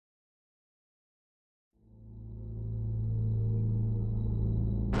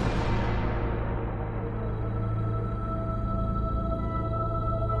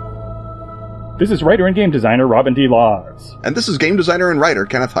This is writer and game designer Robin D. Laws. And this is game designer and writer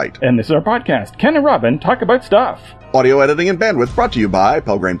Kenneth Hite. And this is our podcast, Ken and Robin Talk About Stuff. Audio editing and bandwidth brought to you by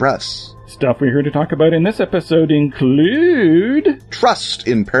Pelgrane Press. Stuff we're here to talk about in this episode include... Trust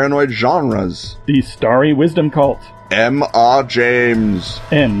in paranoid genres. The Starry Wisdom Cult. M.R. James.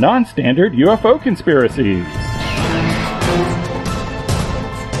 And non-standard UFO conspiracies.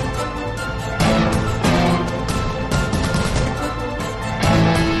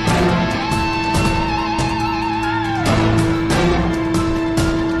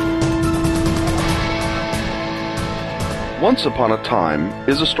 Once Upon a Time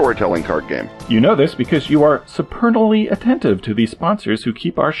is a storytelling card game. You know this because you are supernally attentive to the sponsors who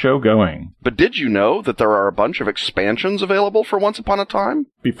keep our show going. But did you know that there are a bunch of expansions available for Once Upon a Time?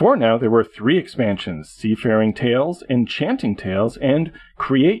 Before now, there were 3 expansions: Seafaring Tales, Enchanting Tales, and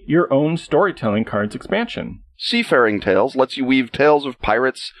Create Your Own Storytelling Cards expansion. Seafaring Tales lets you weave tales of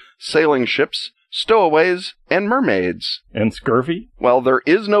pirates, sailing ships, stowaways, and mermaids. And Scurvy? Well, there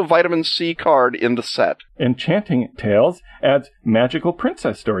is no vitamin C card in the set. Enchanting Tales adds magical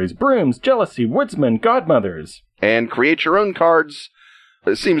princess stories, brooms, jealousy, woodsmen, godmothers. And Create Your Own cards.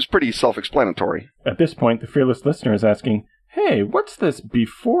 It seems pretty self-explanatory. At this point, the fearless listener is asking, hey, what's this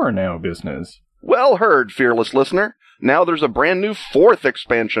before now business? Well heard, fearless listener. Now there's a brand new 4th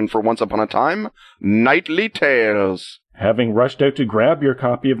expansion for Once Upon a Time, Knightly Tales. Having rushed out to grab your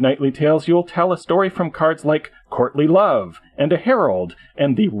copy of Knightly Tales, you'll tell a story from cards like Courtly Love, and a Herald,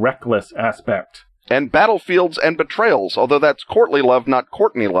 and the Reckless Aspect. And Battlefields and Betrayals, although that's Courtly Love, not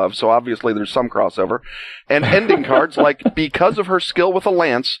Courtney Love, so obviously there's some crossover. And ending cards like Because of Her Skill with a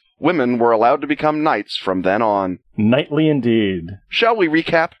Lance, women were allowed to become knights from then on. Knightly indeed. Shall we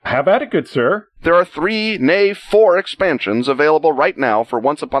recap? Have at it, good sir. There are 3, nay 4 expansions available right now for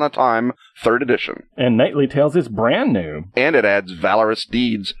Once Upon a Time 3rd edition. And Knightly Tales is brand new. And it adds valorous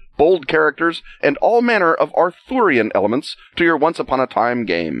deeds, bold characters, and all manner of Arthurian elements to your Once Upon a Time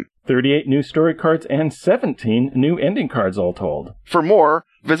game. 38 new story cards and 17 new ending cards all told. For more,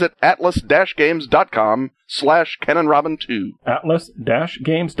 visit atlas-games.com/KenandRobin2.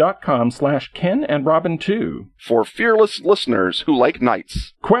 atlas-games.com/KenandRobin2. For fearless listeners who like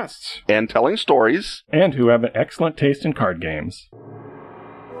knights, quests, and telling stories, and who have an excellent taste in card games.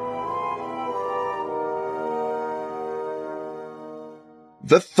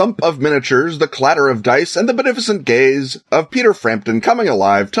 The thump of miniatures, the clatter of dice, and the beneficent gaze of Peter Frampton coming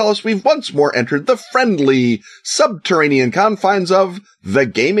alive tell us we've once more entered the friendly, subterranean confines of the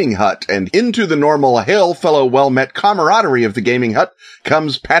Gaming Hut, and into the normal hail fellow well-met camaraderie of the Gaming Hut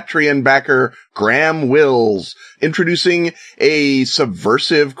comes Patreon backer Graham Wills, introducing a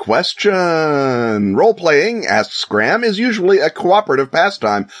subversive question. Role-playing, asks Graham, is usually a cooperative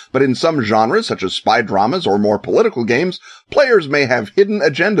pastime, but in some genres, such as spy dramas or more political games, players may have hidden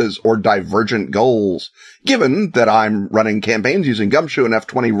agendas or divergent goals. Given that I'm running campaigns using Gumshoe and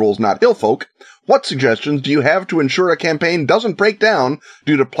F20 rules, not Hillfolk, what suggestions do you have to ensure a campaign doesn't break down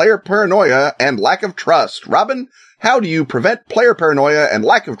due to player paranoia and lack of trust? Robin, how do you prevent player paranoia and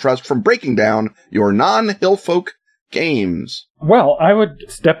lack of trust from breaking down your non-Hillfolk games? Well, I would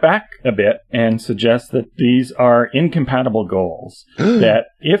step back a bit and suggest that these are incompatible goals. That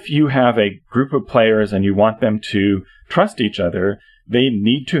if you have a group of players and you want them to trust each other, they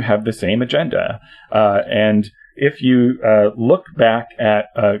need to have the same agenda. And if you look back at,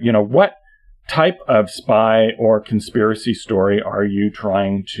 what type of spy or conspiracy story are you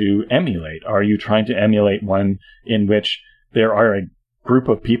trying to emulate? Are you trying to emulate one in which there are a group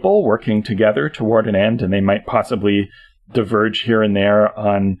of people working together toward an end, and they might possibly diverge here and there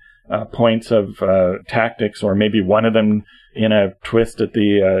on points of tactics, or maybe one of them in a twist at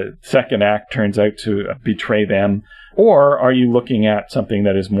the second act turns out to betray them? Or are you looking at something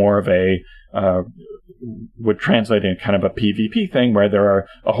that is more of a would translate in kind of a PvP thing, where there are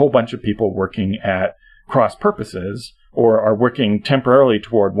a whole bunch of people working at cross purposes, or are working temporarily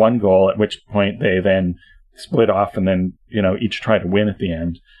toward one goal, at which point they then split off and then, each try to win at the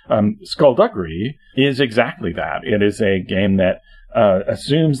end. Skullduggery is exactly that. It is a game that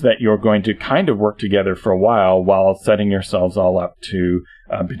assumes that you're going to kind of work together for a while setting yourselves all up to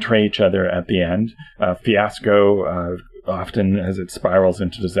betray each other at the end. Fiasco, often as it spirals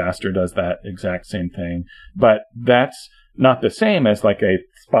into disaster, does that exact same thing. But that's not the same as like a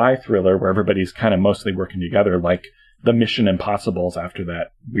spy thriller where everybody's kind of mostly working together, like the Mission Impossibles after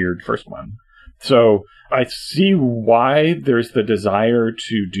that weird first one. So I see why there's the desire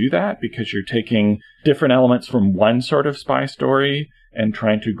to do that, because you're taking different elements from one sort of spy story and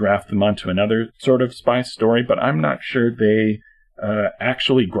trying to graft them onto another sort of spy story, but I'm not sure they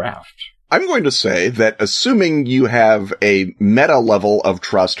actually graft. I'm going to say that assuming you have a meta level of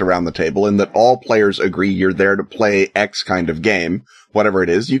trust around the table and that all players agree you're there to play X kind of game, whatever it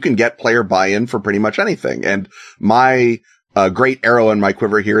is, you can get player buy-in for pretty much anything. And my great arrow in my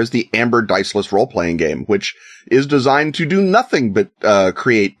quiver here is the Amber Diceless role-playing game, which is designed to do nothing but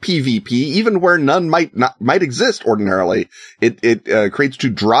create PvP, even where none might exist ordinarily. It creates to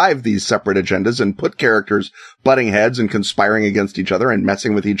drive these separate agendas and put characters butting heads and conspiring against each other and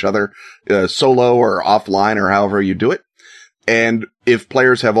messing with each other solo or offline or however you do it. And if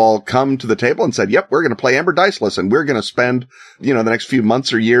players have all come to the table and said, yep, we're going to play Amber Diceless and we're going to spend, the next few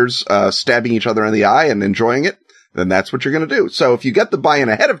months or years stabbing each other in the eye and enjoying it, then that's what you're going to do. So if you get the buy-in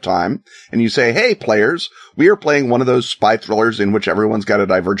ahead of time and you say, hey, players, we are playing one of those spy thrillers in which everyone's got a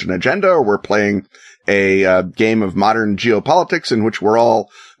divergent agenda, or we're playing a game of modern geopolitics in which we're all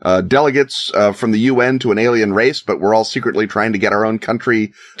delegates from the UN to an alien race, but we're all secretly trying to get our own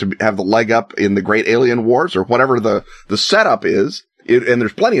country to have the leg up in the great alien wars, or whatever the setup is. And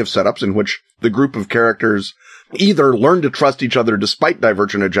there's plenty of setups in which the group of characters either learn to trust each other despite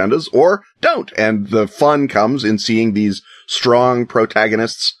divergent agendas or don't. And the fun comes in seeing these strong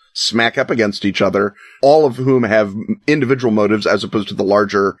protagonists smack up against each other, all of whom have individual motives as opposed to the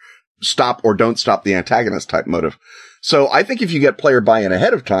larger stop or don't stop the antagonist type motive. So I think if you get player buy-in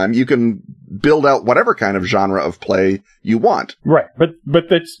ahead of time, you can build out whatever kind of genre of play you want. Right. But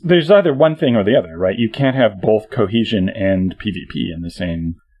there's either one thing or the other, right? You can't have both cohesion and PvP in the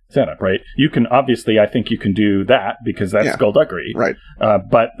same setup, right? You can obviously, I think you can do that because that's skullduggery. Right.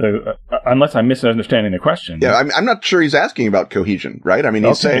 But unless I'm misunderstanding the question. Yeah, I'm not sure he's asking about cohesion, right? I mean,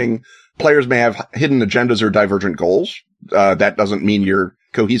 he's saying players may have hidden agendas or divergent goals. That doesn't mean you're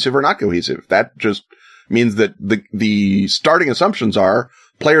cohesive or not cohesive. That just means that the starting assumptions are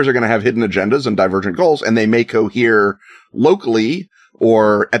players are going to have hidden agendas and divergent goals, and they may cohere locally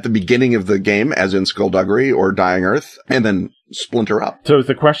or at the beginning of the game, as in Skullduggery or Dying Earth, and then splinter up. So is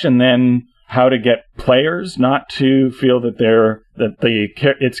the question then how to get players not to feel that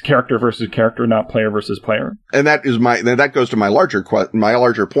it's character versus character, not player versus player? And that goes to my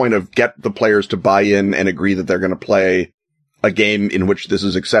larger point of get the players to buy in and agree that they're going to play a game in which this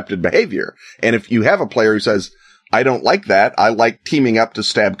is accepted behavior. And if you have a player who says, I don't like that, I like teaming up to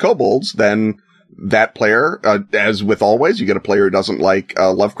stab kobolds, then that player, as with always, you get a player who doesn't like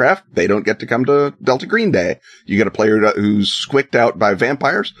Lovecraft, they don't get to come to Delta Green Day. You get a player who's squicked out by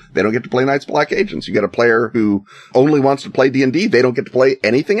vampires, they don't get to play Night's Black Agents. You get a player who only wants to play D&D, they don't get to play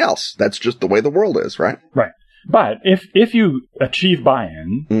anything else. That's just the way the world is, right? Right. But if you achieve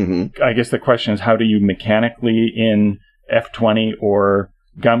buy-in, I guess the question is how do you mechanically in F20 or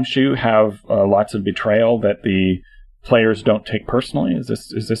Gumshoe have lots of betrayal that the players don't take personally?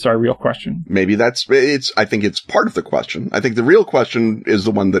 Is this our real question? Maybe I think it's part of the question. I think the real question is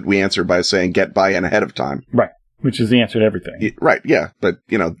the one that we answer by saying get buy-in ahead of time. Right. Which is the answer to everything. Right. Yeah. But,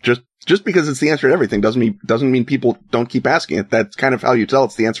 just because it's the answer to everything doesn't mean people don't keep asking it. That's kind of how you tell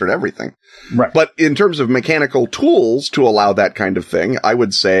it's the answer to everything. Right. But in terms of mechanical tools to allow that kind of thing, I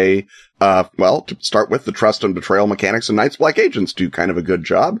would say, to start with, the trust and betrayal mechanics in Night's Black Agents do kind of a good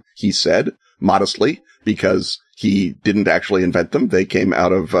job, he said, modestly, because he didn't actually invent them. They came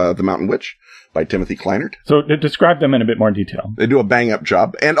out of The Mountain Witch by Timothy Kleinert. So describe them in a bit more detail. They do a bang-up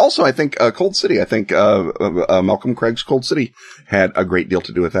job. And also, I think Cold City, Malcolm Craig's Cold City had a great deal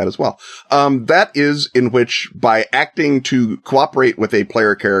to do with that as well. That is in which, by acting to cooperate with a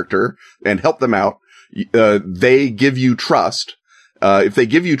player character and help them out, they give you trust. If they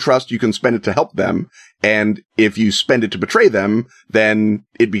give you trust, you can spend it to help them. And if you spend it to betray them, then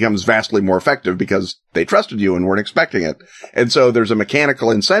it becomes vastly more effective because they trusted you and weren't expecting it. And so there's a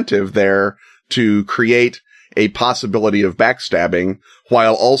mechanical incentive there to create a possibility of backstabbing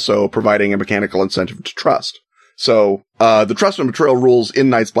while also providing a mechanical incentive to trust. So, the trust and betrayal rules in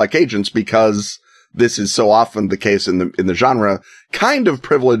Night's Black Agents, because this is so often the case in the genre, kind of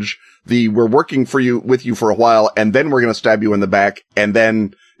privilege we're working with you for a while, and then we're going to stab you in the back, and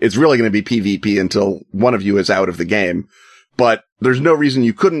then it's really going to be PvP until one of you is out of the game. But there's no reason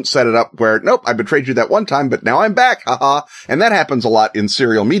you couldn't set it up where, nope, I betrayed you that one time, but now I'm back, haha. And that happens a lot in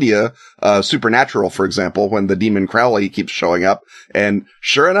serial media, Supernatural, for example, when the demon Crowley keeps showing up. And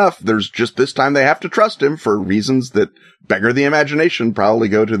sure enough, there's just this time they have to trust him for reasons that beggar the imagination, probably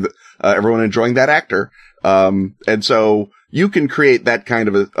go to everyone enjoying that actor. And so you can create that kind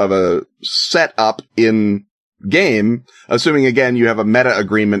of a setup in game, assuming again you have a meta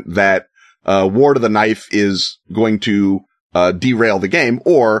agreement that War to the Knife is going to derail the game,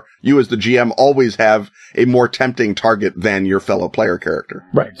 or you as the GM always have a more tempting target than your fellow player character.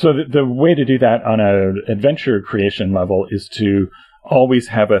 Right. So the way to do that on an adventure creation level is to always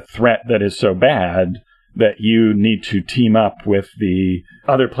have a threat that is so bad that you need to team up with the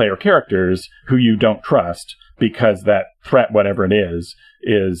other player characters who you don't trust, because that threat, whatever it is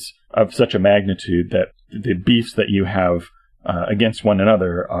of such a magnitude that the beefs that you have against one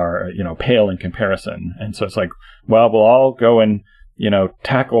another are, pale in comparison. And so it's like, well, we'll all go and,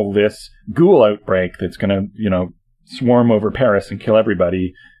 tackle this ghoul outbreak that's going to, swarm over Paris and kill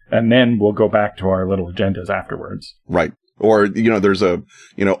everybody. And then we'll go back to our little agendas afterwards. Right. Or, there's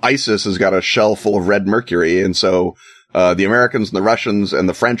ISIS has got a shell full of red mercury. And so, the Americans and the Russians and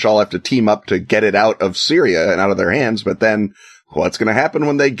the French all have to team up to get it out of Syria and out of their hands. But then what's going to happen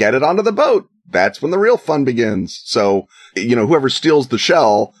when they get it onto the boat? That's when the real fun begins. So, whoever steals the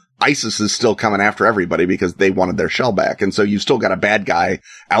shell, ISIS is still coming after everybody because they wanted their shell back. And so you've still got a bad guy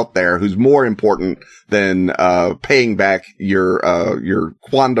out there who's more important than, paying back your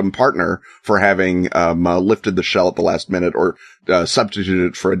quantum partner for having, lifted the shell at the last minute or, substituted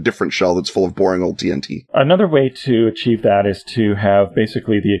it for a different shell that's full of boring old TNT. Another way to achieve that is to have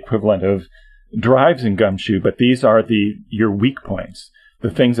basically the equivalent of drives in Gumshoe, but these are your weak points, the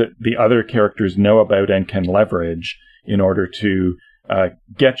things that the other characters know about and can leverage in order to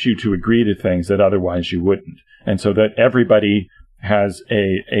get you to agree to things that otherwise you wouldn't. And so that everybody has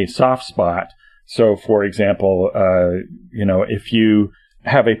a soft spot. So, for example, if you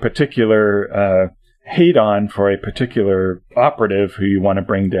have a particular hate on for a particular operative who you want to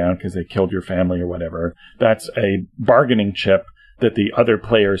bring down because they killed your family or whatever, that's a bargaining chip that the other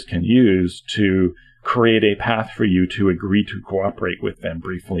players can use to create a path for you to agree to cooperate with them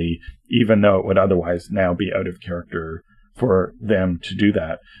briefly, even though it would otherwise now be out of character for them to do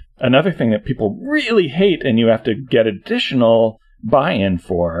that. Another thing that people really hate and you have to get additional buy-in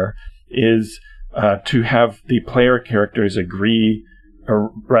for is to have the player characters agree,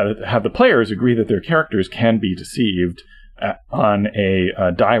 or rather have the players agree that their characters can be deceived on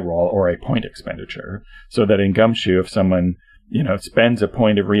a die roll or a point expenditure. So that in Gumshoe, if someone spends a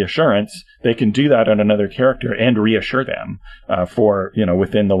point of reassurance, they can do that on another character and reassure them for,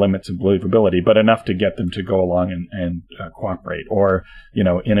 within the limits of believability, but enough to get them to go along and cooperate. Or, in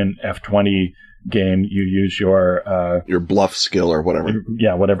an F20 game, you use your bluff skill or whatever.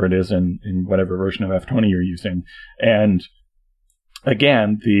 Yeah, whatever it is in whatever version of F20 you're using. And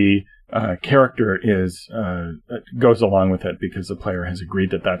again, the character goes along with it because the player has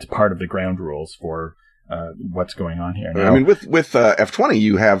agreed that that's part of the ground rules for what's going on here. Now, I mean, with F20,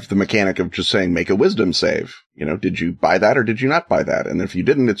 you have the mechanic of just saying, make a wisdom save. Did you buy that or did you not buy that? And if you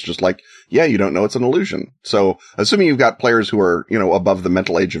didn't, it's just like, yeah, you don't know it's an illusion. So assuming you've got players who are, above the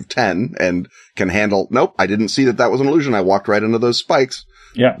mental age of 10 and can handle, nope, I didn't see that was an illusion. I walked right into those spikes.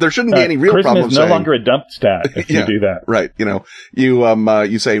 Yeah. There shouldn't be any real Charisma problem is no longer a dump stat if you do that. Right.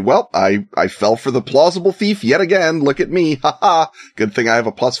 You say, well, I fell for the plausible thief yet again. Look at me. Ha ha. Good thing I have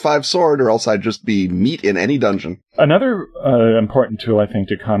a +5 sword or else I'd just be meat in any dungeon. Another important tool, I think,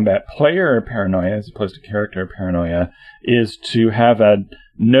 to combat player paranoia as opposed to character paranoia is to have a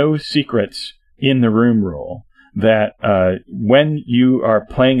no secrets in the room rule. That when you are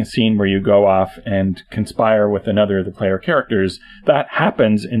playing a scene where you go off and conspire with another of the player characters, that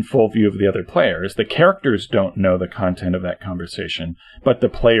happens in full view of the other players. The characters don't know the content of that conversation, but the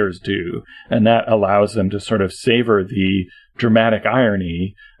players do. And that allows them to sort of savor the dramatic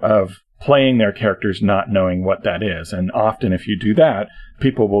irony of playing their characters not knowing what that is. And often if you do that,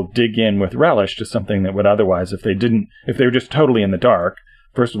 people will dig in with relish to something that would otherwise, if they were just totally in the dark,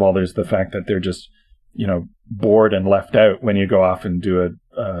 first of all, there's the fact that they're just bored and left out when you go off and do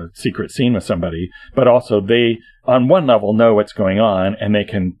a secret scene with somebody, but also they, on one level, know what's going on and they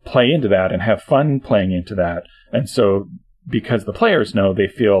can play into that and have fun playing into that. And so because the players know, they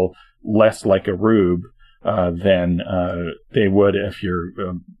feel less like a rube than they would if you're,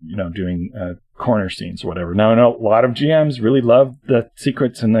 doing corner scenes or whatever. Now, I know a lot of GMs really love the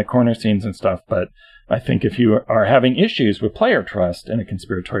secrets and the corner scenes and stuff, but I think if you are having issues with player trust in a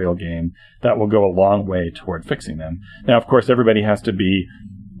conspiratorial game, that will go a long way toward fixing them. Now, of course, everybody has to be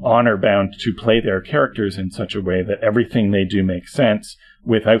honor-bound to play their characters in such a way that everything they do makes sense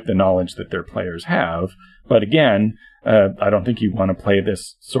without the knowledge that their players have. But again, I don't think you want to play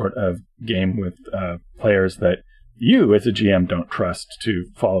this sort of game with players that you, as a GM, don't trust to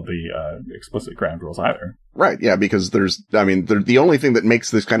follow the explicit ground rules either. Right, yeah, because the only thing that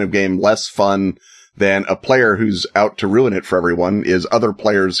makes this kind of game less fun than a player who's out to ruin it for everyone is other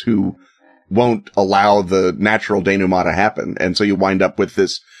players who won't allow the natural denouement to happen. And so you wind up with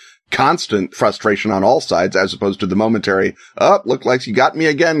this constant frustration on all sides as opposed to the momentary, look like you got me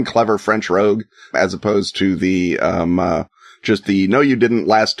again, clever French rogue, as opposed to the, just the, no, you didn't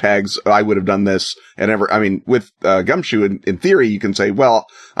last tags. I would have done this with, Gumshoe in theory, you can say, well,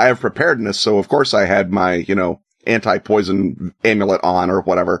 I have preparedness. So of course I had my, anti-poison amulet on or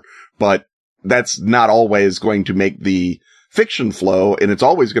whatever, but that's not always going to make the fiction flow, and it's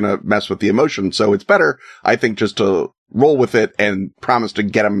always going to mess with the emotion. So it's better, I think, just to roll with it and promise to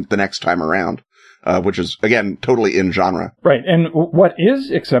get them the next time around, which is, again, totally in genre. Right. And what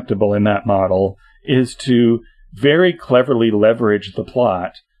is acceptable in that model is to very cleverly leverage the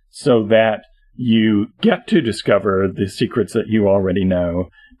plot so that you get to discover the secrets that you already know,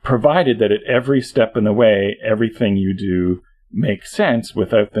 provided that at every step in the way, everything you do makes sense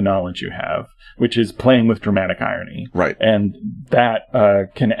without the knowledge you have, which is playing with dramatic irony. Right. And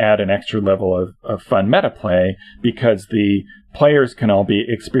that can add an extra level of fun meta play, because the players can all be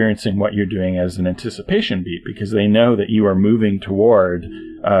experiencing what you're doing as an anticipation beat, because they know that you are moving toward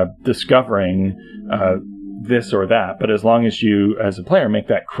discovering this or that. But as long as you, as a player, make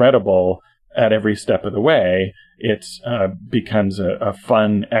that credible at every step of the way, it becomes a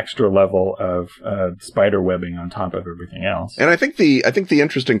fun extra level of spider webbing on top of everything else. And I think the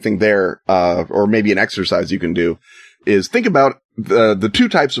interesting thing there, or maybe an exercise you can do, is think about the two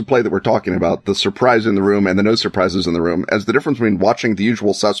types of play that we're talking about, the surprise in the room and the no surprises in the room, as the difference between watching The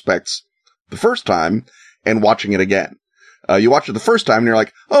Usual Suspects the first time and watching it again. You watch it the first time and you're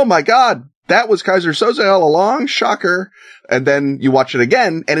like, oh my God, that was Kaiser Soze all along. Shocker. And then you watch it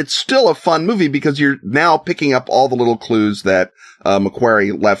again and it's still a fun movie because you're now picking up all the little clues that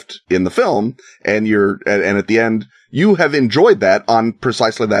McQuarrie left in the film. And at the end, you have enjoyed that on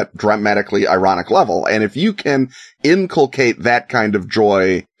precisely that dramatically ironic level. And if you can inculcate that kind of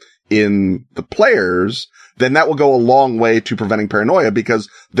joy in the players, then that will go a long way to preventing paranoia, because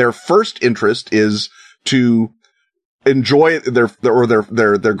their first interest is to enjoy their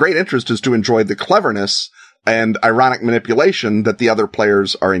great interest is to enjoy the cleverness and ironic manipulation that the other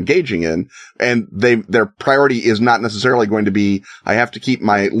players are engaging in. And their priority is not necessarily going to be, I have to keep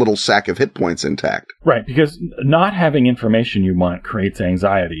my little sack of hit points intact. Right. Because not having information you want creates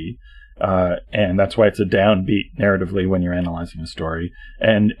anxiety. And that's why it's a downbeat narratively when you're analyzing a story.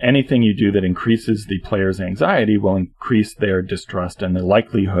 And anything you do that increases the player's anxiety will increase their distrust and the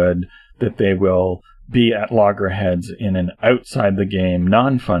likelihood that they will be at loggerheads in an outside the game,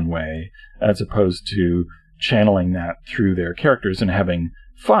 non-fun way, as opposed to channeling that through their characters and having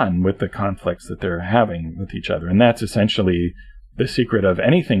fun with the conflicts that they're having with each other. And that's essentially the secret of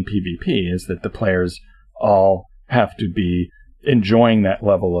anything PvP, is that the players all have to be enjoying that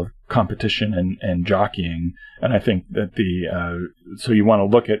level of competition and jockeying. And I think that so you want to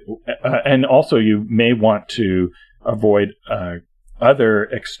look at, and also you may want to avoid other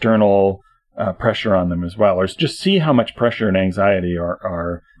external pressure on them as well, or just see how much pressure and anxiety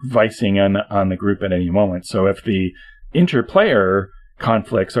are vicing on the group at any moment. So if the interplayer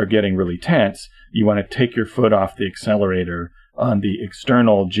conflicts are getting really tense, you want to take your foot off the accelerator on the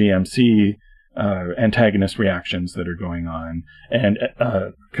external GMC antagonist reactions that are going on. And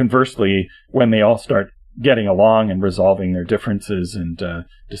conversely, when they all start getting along and resolving their differences and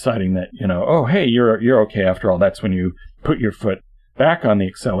deciding that, oh, hey, you're okay after all, that's when you put your foot back on the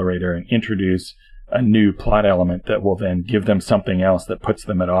accelerator and introduce a new plot element that will then give them something else that puts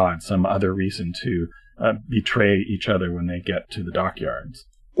them at odds, some other reason to betray each other when they get to the dockyards.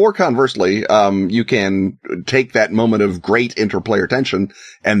 Or conversely, you can take that moment of great interplayer tension,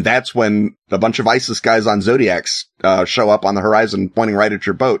 and that's when a bunch of ISIS guys on Zodiacs show up on the horizon pointing right at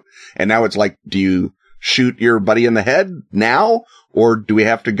your boat. And now it's like, do you shoot your buddy in the head now? Or do we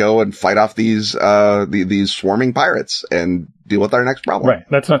have to go and fight off these swarming pirates and deal with our next problem? Right.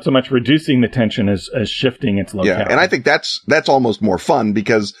 That's not so much reducing the tension as shifting its locale. Yeah. And I think that's almost more fun,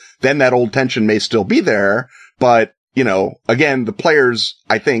 because then that old tension may still be there, but again, the players,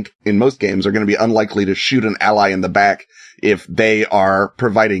 I think, in most games are going to be unlikely to shoot an ally in the back if they are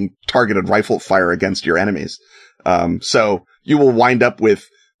providing targeted rifle fire against your enemies. So you will wind up with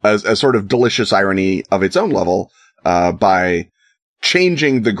a sort of delicious irony of its own level, by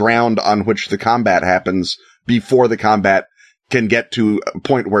changing the ground on which the combat happens before the combat can get to a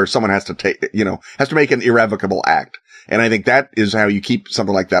point where someone has to make an irrevocable act. And I think that is how you keep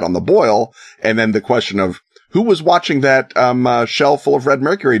something like that on the boil. And then the question of, who was watching that shell full of red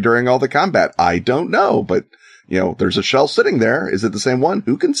mercury during all the combat? I don't know, but there's a shell sitting there. Is it the same one?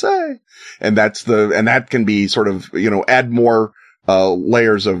 Who can say? And that can be sort of, add more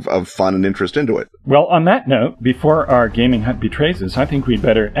layers of fun and interest into it. Well, on that note, before our gaming hut betrays us, I think we'd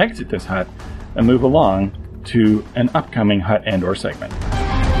better exit this hut and move along to an upcoming hut and/or segment.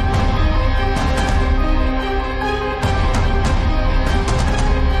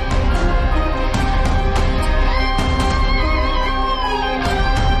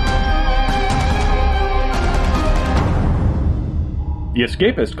 The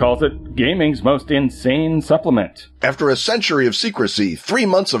Escapist calls it gaming's most insane supplement. After a century of secrecy, 3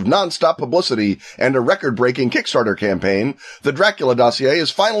 months of non-stop publicity, and a record-breaking Kickstarter campaign, the Dracula dossier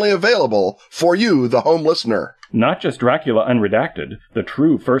is finally available for you, the home listener. Not just Dracula Unredacted, the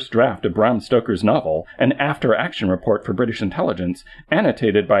true first draft of Bram Stoker's novel, an after-action report for British intelligence,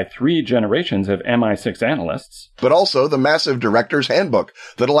 annotated by 3 generations of MI6 analysts, but also the massive director's handbook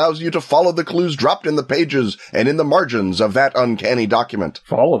that allows you to follow the clues dropped in the pages and in the margins of that uncanny document.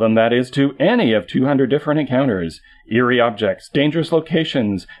 Follow them, that is, to any of 200 different encounters, eerie objects, dangerous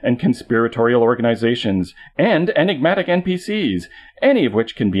locations, and conspiratorial organizations, and enigmatic NPCs, any of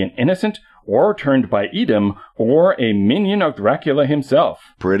which can be an innocent or turned by Edom, or a minion of Dracula himself.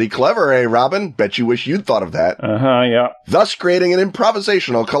 Pretty clever, eh, Robin? Bet you wish you'd thought of that. Yeah. Thus creating an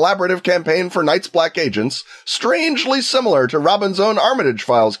improvisational, collaborative campaign for Night's Black Agents, strangely similar to Robin's own Armitage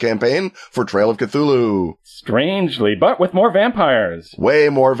Files campaign for Trail of Cthulhu. Strangely, but with more vampires. Way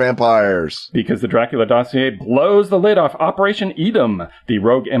more vampires. Because the Dracula dossier blows the lid off Operation Edom, the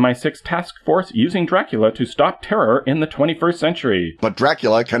rogue MI6 task force using Dracula to stop terror in the 21st century. But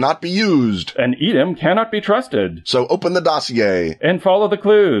Dracula cannot be used. And Edom cannot be trusted. So open the dossier. And follow the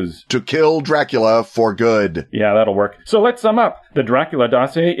clues. To kill Dracula for good. Yeah, that'll work. So let's sum up. The Dracula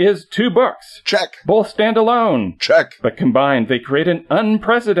dossier is 2 books. Check. Both stand alone. Check. But combined, they create an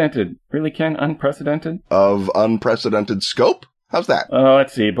unprecedented, really Ken, unprecedented? Of unprecedented scope? How's that?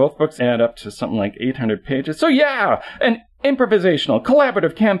 Let's see. Both books add up to something like 800 pages. So yeah, an improvisational,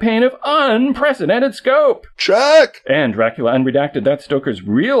 collaborative campaign of unprecedented scope. Check! And Dracula Unredacted, that's Stoker's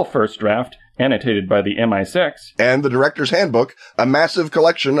real first draft, annotated by the MI6. And the Director's Handbook, a massive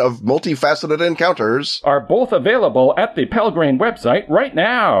collection of multifaceted encounters, are both available at the Pelgrane website right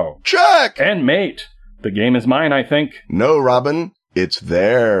now. Check! And mate, the game is mine, I think. No, Robin, it's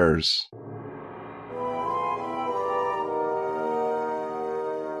theirs.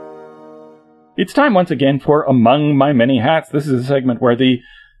 It's time once again for Among My Many Hats. This is a segment where the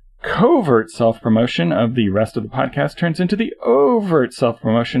covert self-promotion of the rest of the podcast turns into the overt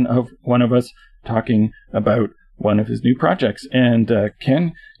self-promotion of one of us talking about one of his new projects. And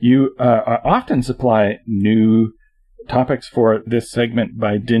Ken, you often supply new topics for this segment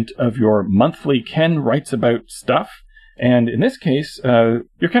by dint of your monthly Ken Writes About Stuff. And in this case,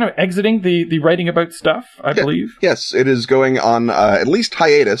 you're kind of exiting the writing about stuff, I believe. Yes, it is going on at least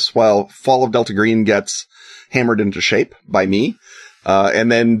hiatus while Fall of Delta Green gets hammered into shape by me.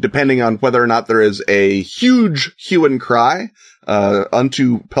 And then depending on whether or not there is a huge hue and cry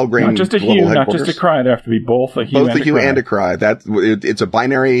unto Pelgrane Not just a hue, not just a cry. It'd have to be both a hue, and a cry. It's a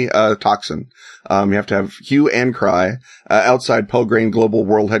binary toxin. You have to have hue and cry outside Pelgrane Global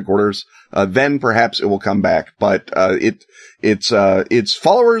World Headquarters. Then perhaps it will come back. But its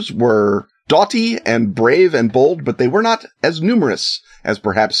followers were doughty and brave and bold, but they were not as numerous as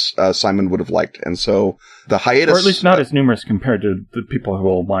perhaps Simon would have liked. And so the hiatus... Or at least not as numerous compared to the people who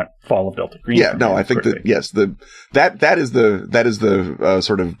will want Fall of Delta Green. Yeah, no, I think that, yes, that is the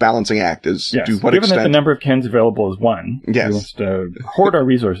sort of balancing act is yes, to what given extent... that the number of Kens available is 1, yes. we must hoard our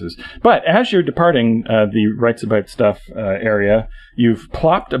resources. But as you're departing the Writes About Stuff area, you've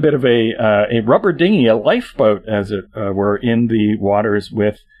plopped a bit of a rubber dinghy, a lifeboat, as it were, in the waters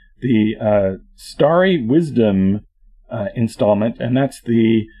with the Starry Wisdom installment, and that's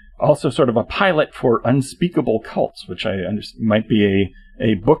also sort of a pilot for Unspeakable Cults, which I understand might be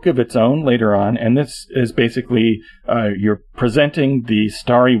a book of its own later on. And this is basically you're presenting the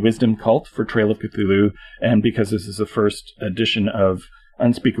Starry Wisdom cult for Trail of Cthulhu, and because this is the first edition of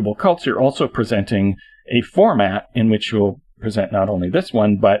Unspeakable Cults, you're also presenting a format in which you'll present not only this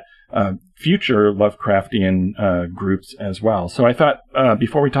one, but future Lovecraftian groups as well. So I thought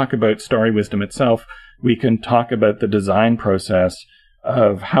before we talk about Starry Wisdom itself, we can talk about the design process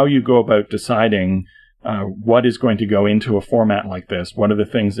of how you go about deciding what is going to go into a format like this. What are the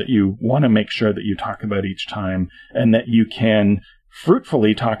things that you want to make sure that you talk about each time and that you can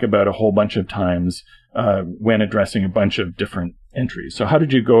fruitfully talk about a whole bunch of times when addressing a bunch of different entries. So how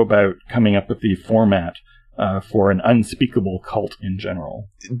did you go about coming up with the format for an Unspeakable Cult in general?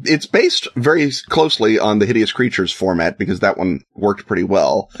 It's based very closely on the Hideous Creatures format because that one worked pretty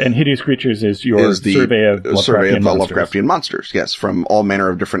well. And Hideous Creatures is your survey of Lovecraftian monsters. Yes, from all manner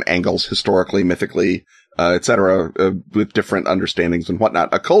of different angles, historically, mythically, etc., with different understandings and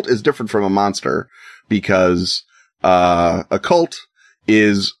whatnot. A cult is different from a monster because a cult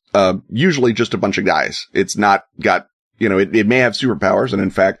is usually just a bunch of guys. It's not got... it may have superpowers, and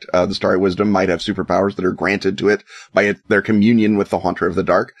in fact, the Starry Wisdom might have superpowers that are granted to it by their communion with the Haunter of the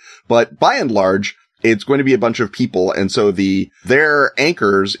Dark. But by and large, it's going to be a bunch of people, and so their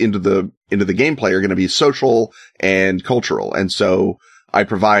anchors into the gameplay are going to be social and cultural. And so I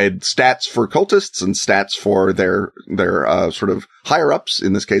provide stats for cultists and stats for their sort of higher ups,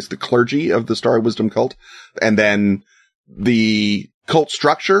 in this case, the clergy of the Starry Wisdom cult. And then the cult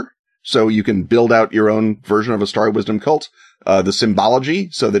structure. So you can build out your own version of a Starry Wisdom cult. The symbology,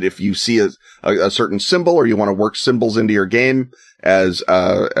 so that if you see a certain symbol or you want to work symbols into your game as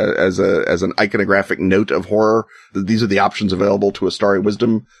an iconographic note of horror, these are the options available to a Starry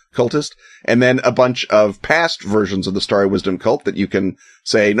Wisdom cultist. And then a bunch of past versions of the Starry Wisdom cult that you can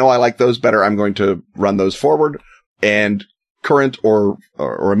say, no, I like those better. I'm going to run those forward. And current or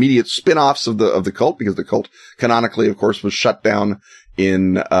immediate spin-offs of the cult, because the cult canonically, of course, was shut down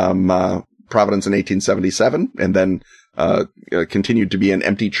in Providence in 1877, and then continued to be an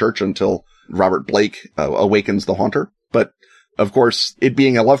empty church until Robert Blake awakens the Haunter. But of course, it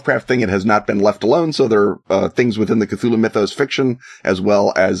being a Lovecraft thing, it has not been left alone. So there are things within the Cthulhu Mythos fiction, as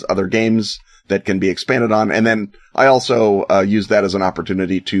well as other games that can be expanded on. And then I also use that as an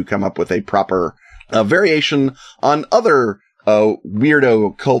opportunity to come up with a proper variation on other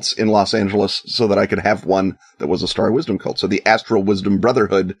weirdo cults in Los Angeles, so that I could have one that was a Starry Wisdom cult. So the Astral Wisdom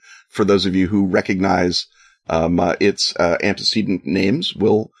Brotherhood, for those of you who recognize its antecedent names,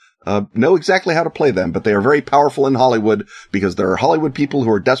 will know exactly how to play them. But they are very powerful in Hollywood, because there are Hollywood people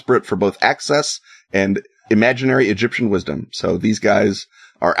who are desperate for both access and imaginary Egyptian wisdom. So these guys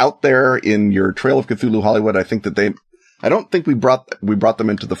are out there in your Trail of Cthulhu Hollywood. I don't think we brought them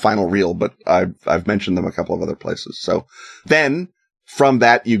into the final reel, but I've mentioned them a couple of other places. So then from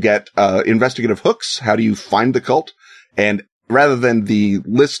that, you get investigative hooks. How do you find the cult? And rather than the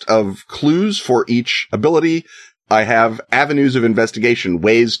list of clues for each ability, I have avenues of investigation,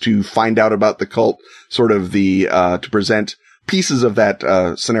 ways to find out about the cult, sort of to present pieces of that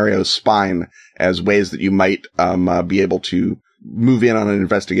scenario's spine as ways that you might be able to move in on an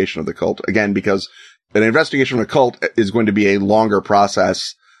investigation of the cult. Again, because an investigation of a cult is going to be a longer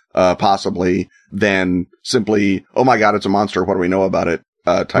process, possibly, than simply, oh my God, it's a monster, what do we know about it?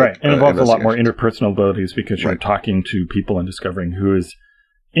 Type, right. And involves a lot more interpersonal abilities, because you're talking to people and discovering who is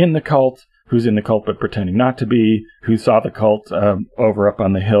in the cult, who's in the cult but pretending not to be, who saw the cult over up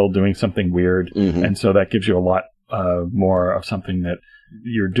on the hill doing something weird. Mm-hmm. And so that gives you a lot more of something that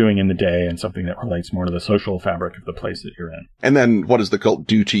you're doing in the day, and something that relates more to the social fabric of the place that you're in. And then what does the cult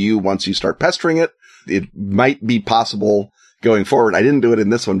do to you once you start pestering it? It might be possible going forward. I didn't do it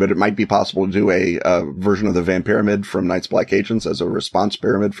in this one, but it might be possible to do a version of the Vampyramid from Night's Black Agents as a response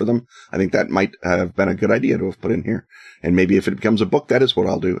pyramid for them. I think that might have been a good idea to have put in here. And maybe if it becomes a book, that is what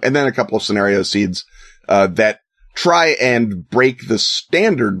I'll do. And then a couple of scenario seeds that try and break the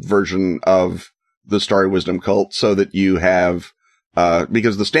standard version of the Starry Wisdom cult, so that you have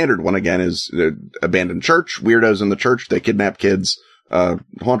because the standard one, again, is abandoned church, weirdos in the church, they kidnap kids,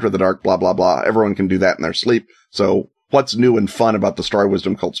 Haunter of the Dark, blah, blah, blah. Everyone can do that in their sleep. So what's new and fun about the Starry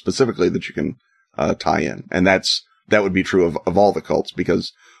Wisdom cult specifically that you can tie in? And that would be true of all the cults,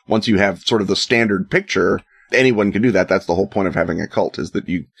 because once you have sort of the standard picture, anyone can do that. That's the whole point of having a cult, is that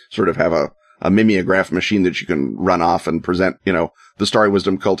you sort of have a mimeograph machine that you can run off and present. The Starry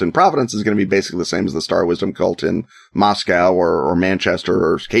Wisdom cult in Providence is going to be basically the same as the Starry Wisdom cult in Moscow or Manchester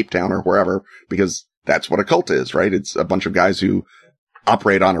or Cape Town or wherever, because that's what a cult is, right? It's a bunch of guys who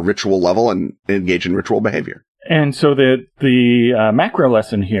operate on a ritual level and engage in ritual behavior. And so the macro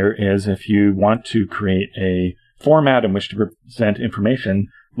lesson here is, if you want to create a format in which to present information,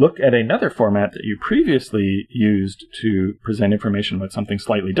 look at another format that you previously used to present information with something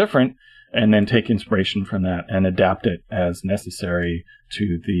slightly different, and then take inspiration from that and adapt it as necessary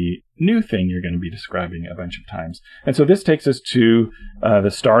to the new thing you're going to be describing a bunch of times. And so this takes us to the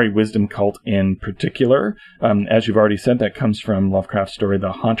Starry Wisdom cult in particular. As you've already said, that comes from Lovecraft's story,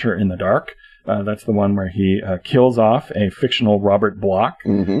 The Haunter in the Dark. That's the one where he kills off a fictional Robert Bloch.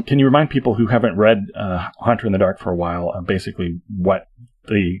 Mm-hmm. Can you remind people who haven't read Haunter in the Dark for a while basically what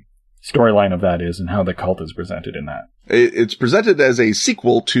the storyline of that is and how the cult is presented in that? It's presented as a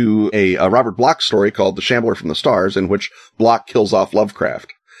sequel to a Robert Bloch story called The Shambler from the Stars, in which Bloch kills off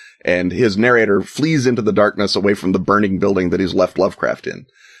Lovecraft, and his narrator flees into the darkness away from the burning building that he's left Lovecraft in.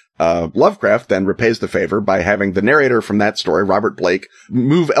 Lovecraft then repays the favor by having the narrator from that story, Robert Blake,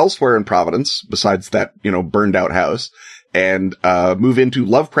 move elsewhere in Providence, besides that, burned out house, and move into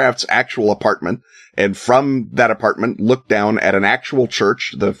Lovecraft's actual apartment. And from that apartment, look down at an actual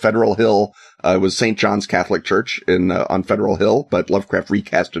church, the Federal Hill. It was St. John's Catholic Church on Federal Hill, but Lovecraft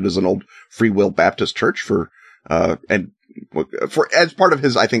recast it as an old Free Will Baptist church as part of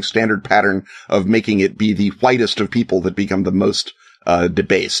his, I think, standard pattern of making it be the whitest of people that become the most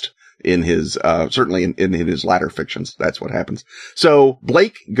debased in his, certainly in his latter fictions. That's what happens. So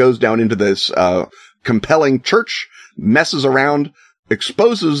Blake goes down into this compelling church, messes around,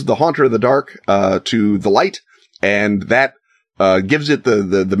 exposes the Haunter of the Dark to the light, and that gives it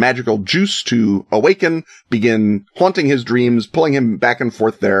the magical juice to awaken, begin haunting his dreams, pulling him back and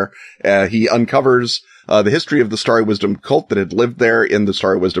forth there. He uncovers the history of the Starry Wisdom cult that had lived there in the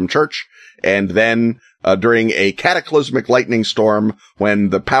Starry Wisdom Church, and then during a cataclysmic lightning storm, when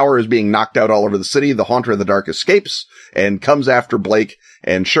the power is being knocked out all over the city, the Haunter of the Dark escapes and comes after Blake.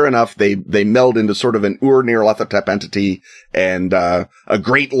 And sure enough, they meld into sort of an Ur-Nyarlathotep entity, and a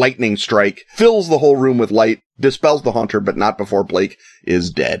great lightning strike fills the whole room with light, dispels the Haunter, but not before Blake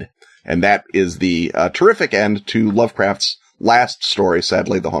is dead. And that is the terrific end to Lovecraft's last story,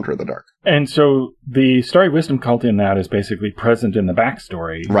 sadly, The Haunter of the Dark. And so the Starry Wisdom cult in that is basically present in the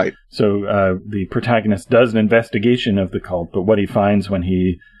backstory. Right. So the protagonist does an investigation of the cult, but what he finds when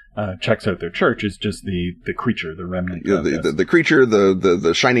he checks out their church is just the creature, the remnant. The creature,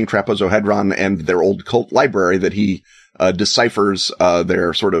 the shining trapezohedron, and their old cult library that he deciphers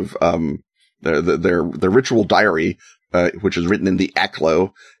their sort of their ritual diary, which is written in the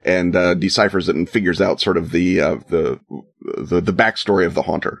Aklo, and deciphers it and figures out sort of the backstory of the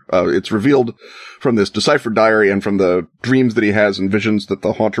Haunter. It's revealed from this deciphered diary and from the dreams that he has and visions that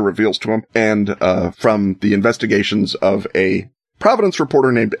the Haunter reveals to him, and from the investigations of a Providence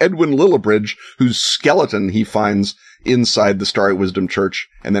reporter named Edwin Lillibridge, whose skeleton he finds inside the Starry Wisdom Church,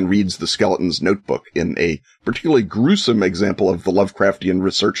 and then reads the skeleton's notebook in a particularly gruesome example of the Lovecraftian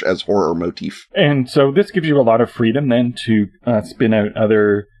research as horror motif. And so this gives you a lot of freedom then to spin out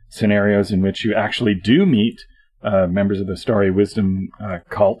other scenarios in which you actually do meet members of the Starry Wisdom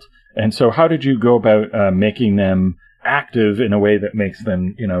cult. And so how did you go about making them active in a way that makes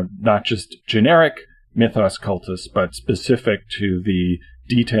them, not just generic mythos cultists, but specific to the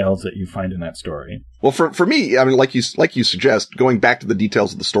details that you find in that story? Well, for me, I mean, like you suggest, going back to the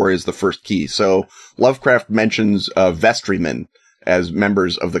details of the story is the first key. So Lovecraft mentions vestrymen as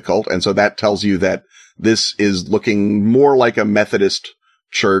members of the cult, and so that tells you that this is looking more like a Methodist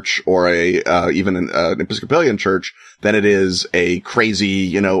church or even an Episcopalian church than it is a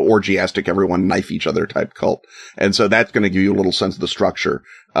crazy, orgiastic, everyone knife each other type cult. And so that's going to give you a little sense of the structure.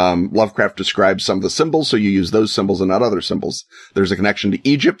 Lovecraft describes some of the symbols, so you use those symbols and not other symbols. There's a connection to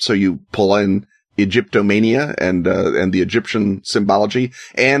Egypt, so you pull in Egyptomania and the Egyptian symbology.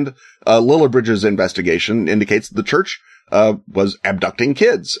 And Lillibridge's investigation indicates that the church was abducting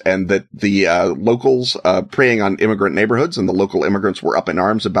kids, and that the locals preying on immigrant neighborhoods, and the local immigrants were up in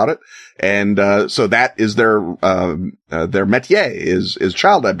arms about it. And so that is their métier is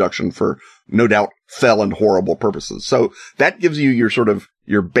child abduction for no doubt fell and horrible purposes. So that gives you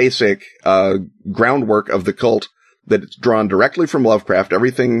your basic groundwork of the cult, that it's drawn directly from Lovecraft.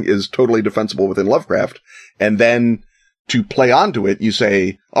 Everything is totally defensible within Lovecraft. And then to play onto it, you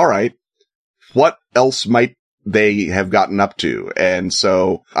say, all right, what else might they have gotten up to? And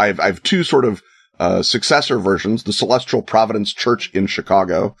so I've two sort of successor versions, the Celestial Providence Church in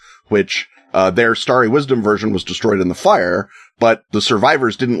Chicago, which their Starry Wisdom version was destroyed in the fire, but the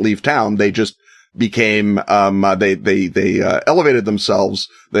survivors didn't leave town. They just became they elevated themselves.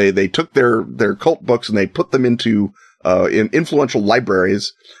 They took their cult books and they put them into in influential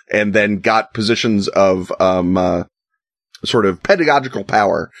libraries, and then got positions of sort of pedagogical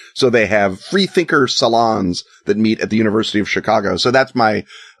power. So they have free thinker salons that meet at the University of Chicago. So that's my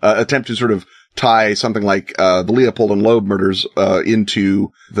attempt to sort of tie something like the Leopold and Loeb murders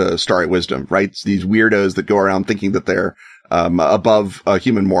into the Starry Wisdom, right? It's these weirdos that go around thinking that they're above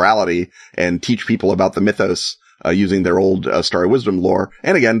human morality and teach people about the mythos using their old Starry Wisdom lore.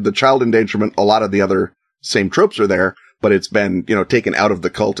 And again, the child endangerment, a lot of the other same tropes are there, but it's been, taken out of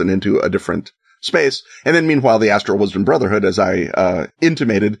the cult and into a different space. And then meanwhile, the Astral Wisdom Brotherhood, as I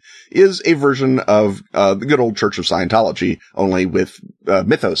intimated, is a version of the good old Church of Scientology, only with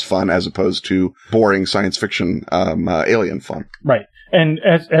mythos fun as opposed to boring science fiction alien fun. Right. And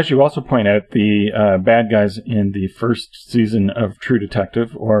as you also point out, the bad guys in the first season of True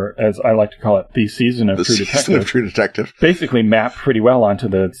Detective, or as I like to call it, the season of True Detective, basically map pretty well onto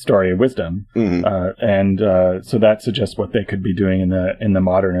the Story of Wisdom. Mm-hmm. And so that suggests what they could be doing in the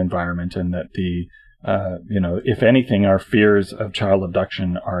modern environment, and that the if anything, our fears of child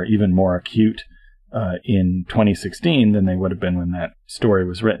abduction are even more acute in 2016 than they would have been when that story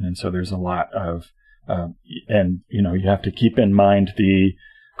was written. And so there's a lot of you have to keep in mind the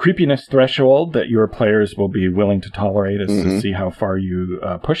creepiness threshold that your players will be willing to tolerate as to see how far you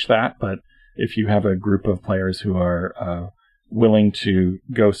push that. But if you have a group of players who are willing to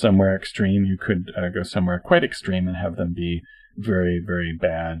go somewhere extreme, you could go somewhere quite extreme and have them be very, very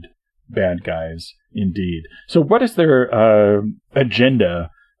bad guys indeed. So what is their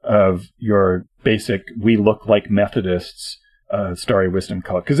agenda of your basic "we look like Methodists" Starry Wisdom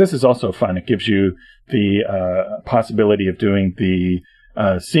cult. Because this is also fun. It gives you the possibility of doing the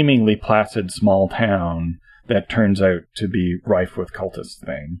seemingly placid small town that turns out to be rife with cultists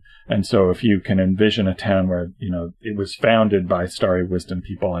thing. And so if you can envision a town where, it was founded by Starry Wisdom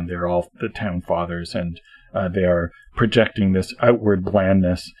people and they're all the town fathers and they are projecting this outward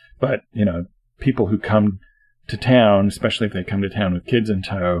blandness, but, people who come to town, especially if they come to town with kids in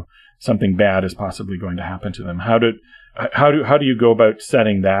tow, something bad is possibly going to happen to them. How do you go about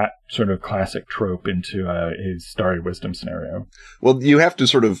setting that sort of classic trope into a Starry Wisdom scenario? Well, you have to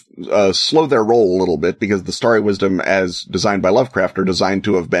sort of slow their roll a little bit, because the Starry Wisdom, as designed by Lovecraft, are designed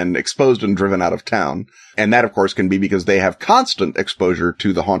to have been exposed and driven out of town. And that, of course, can be because they have constant exposure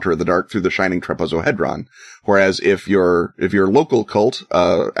to the Haunter of the Dark through the Shining Trapezohedron. Whereas if your local cult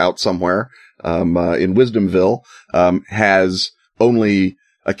out somewhere in Wisdomville has only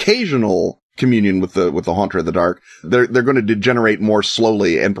occasional communion with the Haunter of the Dark, they're going to degenerate more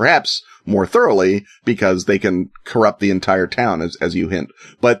slowly and perhaps more thoroughly, because they can corrupt the entire town, as you hint.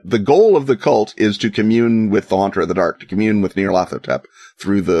 But the goal of the cult is to commune with the Haunter of the Dark, to commune with Nyarlathotep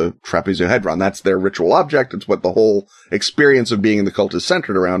through the Trapezohedron. That's their ritual object. It's what the whole experience of being in the cult is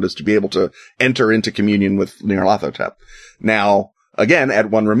centered around, is to be able to enter into communion with Nyarlathotep. Now, again,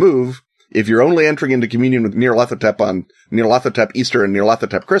 at one remove, if you're only entering into communion with Nyarlathotep on Nyarlathotep Easter and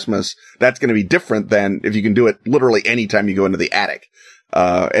Nyarlathotep Christmas, that's going to be different than if you can do it literally anytime you go into the attic.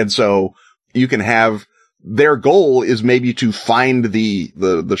 And so you can have, their goal is maybe to find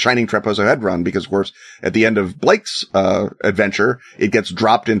the Shining Trapezohedron, because of course at the end of Blake's adventure, it gets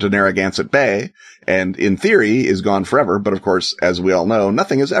dropped into Narragansett Bay and in theory is gone forever. But of course, as we all know,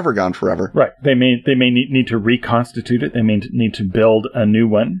 nothing is ever gone forever. Right. They may need to reconstitute it. They may need to build a new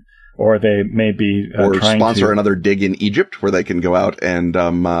one. Or they may be or trying sponsor another dig in Egypt, where they can go out and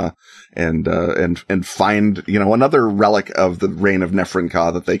find, another relic of the reign of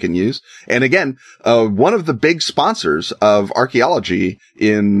Nephren-Ka that they can use. And again, one of the big sponsors of archaeology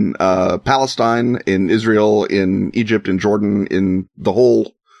in Palestine, in Israel, in Egypt, in Jordan, in the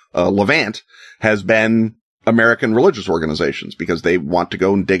whole Levant has been American religious organizations, because they want to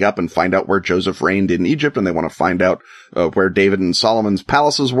go and dig up and find out where Joseph reigned in Egypt, and they want to find out where David and Solomon's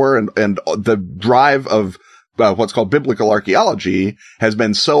palaces were, and the drive of what's called biblical archaeology has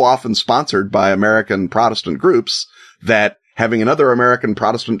been so often sponsored by American Protestant groups that having another American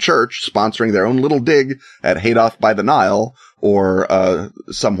Protestant church sponsoring their own little dig at Haydoth by the Nile or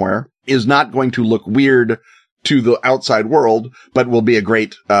somewhere is not going to look weird to the outside world, but will be a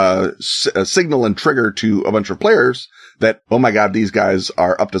great signal and trigger to a bunch of players that, oh my God, these guys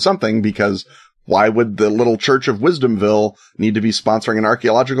are up to something, because why would the little church of Wisdomville need to be sponsoring an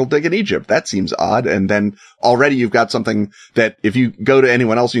archaeological dig in Egypt? That seems odd. And then already you've got something that if you go to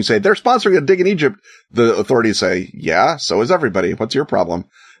anyone else and you say, they're sponsoring a dig in Egypt, the authorities say, yeah, so is everybody. What's your problem?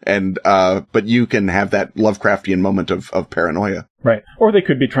 And, but you can have that Lovecraftian moment of paranoia. Right. Or they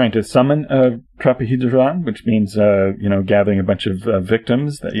could be trying to summon a trapezohedron, which means, gathering a bunch of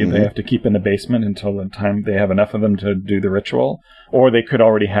victims that they have to keep in the basement until the time they have enough of them to do the ritual. Or they could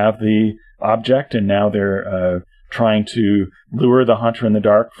already have the object, and now they're trying to lure the Haunter in the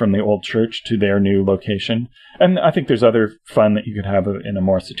Dark from the old church to their new location. And I think there's other fun that you could have in a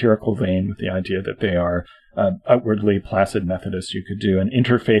more satirical vein, with the idea that they are outwardly placid Methodists. You could do an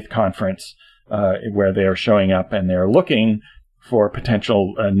interfaith conference where they are showing up and they're looking for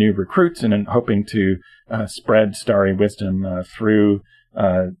potential new recruits and hoping to spread Starry Wisdom through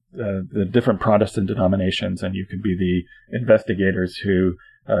the different Protestant denominations. And you could be the investigators who,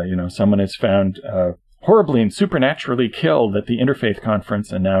 someone has found horribly and supernaturally killed at the interfaith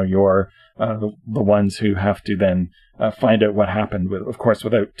conference, and now you're the ones who have to then find out what happened, with, of course,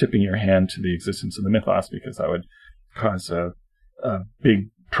 without tipping your hand to the existence of the mythos, because that would cause big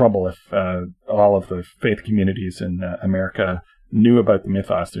trouble if all of the faith communities in America knew about the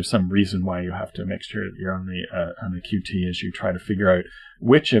mythos. There's some reason why you have to make sure that you're on the QT as you try to figure out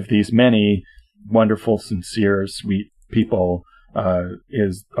which of these many wonderful, sincere, sweet people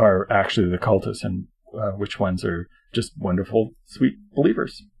are actually the cultists, and which ones are just wonderful, sweet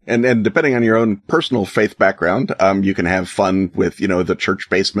believers. And depending on your own personal faith background, you can have fun with, the church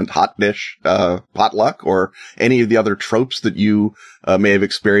basement hot dish, potluck, or any of the other tropes that you may have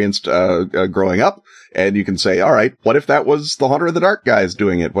experienced growing up. And you can say, all right, what if that was the Haunter of the Dark guys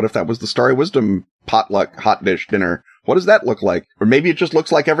doing it? What if that was the Starry Wisdom potluck hot dish dinner? What does that look like? Or maybe it just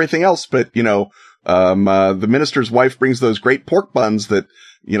looks like everything else, but, The minister's wife brings those great pork buns that,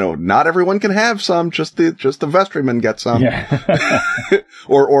 not everyone can have some, just the vestryman gets some. Yeah.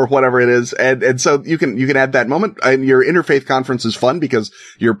 or whatever it is. And so you can add that moment. And your interfaith conference is fun because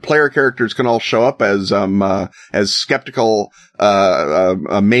your player characters can all show up as skeptical,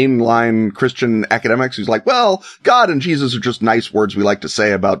 mainline Christian academics who's like, well, God and Jesus are just nice words we like to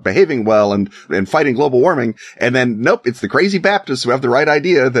say about behaving well and fighting global warming. And then, nope, it's the crazy Baptists who have the right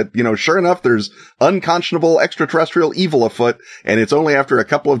idea that, sure enough, there's unconscionable extraterrestrial evil afoot. And it's only after a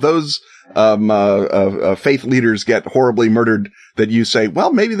couple of those faith leaders get horribly murdered that you say,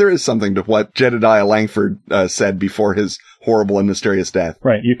 well, maybe there is something to what Jedediah Langford said before his horrible and mysterious death.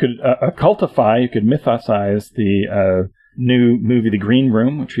 Right. You could occultify, you could mythicize the new movie The Green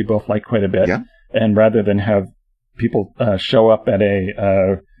Room, which we both like quite a bit. Yeah. And rather than have people show up at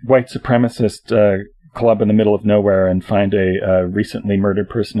a white supremacist club in the middle of nowhere and find a recently murdered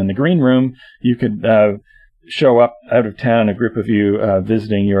person in the green room, you could show up out of town, a group of you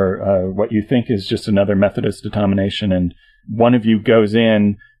visiting your what you think is just another Methodist denomination, and one of you goes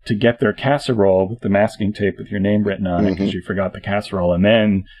in to get their casserole with the masking tape with your name written on it because you forgot the casserole, and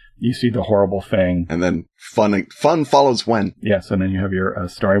then you see the horrible thing. And then fun follows when. Yes, and then you have your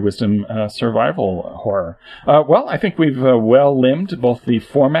Story Wisdom survival horror. Well, I think we've well limbed both the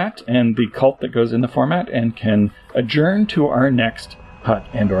format and the cult that goes in the format and can adjourn to our next hut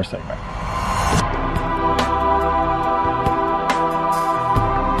and/or segment.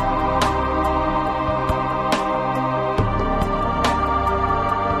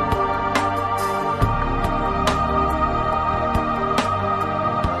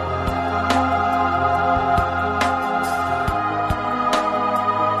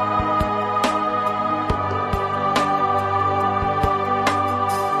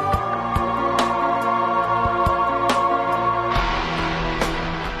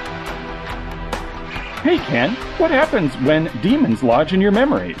 Hey, Ken, what happens when demons lodge in your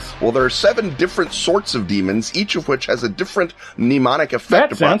memories? Well, there are 7 different sorts of demons, each of which has a different mnemonic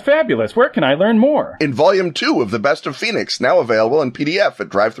effect. That sounds fabulous. Where can I learn more? In Volume 2 of The Best of Phoenix, now available in PDF at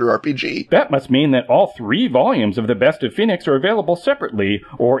DriveThruRPG. That must mean that all 3 volumes of The Best of Phoenix are available separately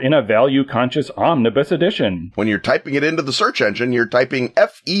or in a value-conscious omnibus edition. When you're typing it into the search engine, you're typing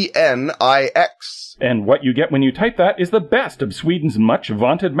F-E-N-I-X. And what you get when you type that is the best of Sweden's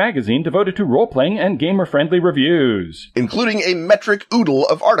much-vaunted magazine devoted to role-playing and gamer-friendly reviews. Including a metric oodle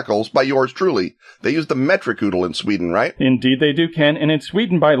of articles by yours truly. They use the metric oodle in Sweden, right? Indeed they do, Ken, and in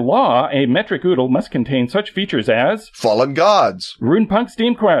Sweden by law, a metric oodle must contain such features as Fallen Gods, Runepunk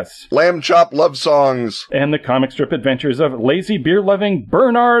Steam Quests, Lamb Chop Love Songs, and the comic strip adventures of lazy beer-loving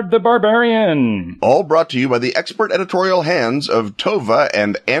Bernard the Barbarian. All brought to you by the expert editorial hands of Tova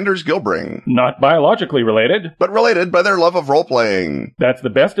and Anders Gilbring. Not biologically related, but related by their love of role-playing. That's The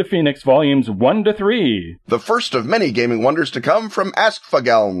Best of Phoenix Volumes 1 to 3. The first of many gaming wonders to come from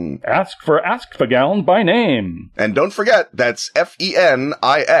Askfageln. Ask for Askfageln by name. And don't forget, that's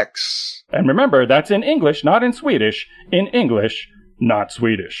F-E-N-I-X. And remember, that's in English, not in Swedish. In English, not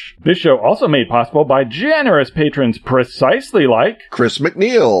Swedish. This show also made possible by generous patrons precisely like Chris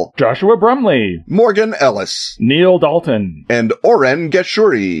McNeil, Joshua Brumley, Morgan Ellis, Neil Dalton, and Oren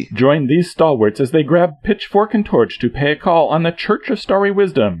Geshuri. Join these stalwarts as they grab pitchfork and torch to pay a call on the Church of Story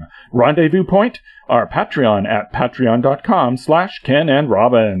Wisdom. Rendezvous point, our Patreon at patreon.com/Ken and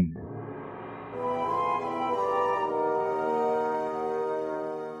Robin.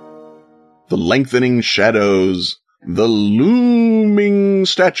 The lengthening shadows, the looming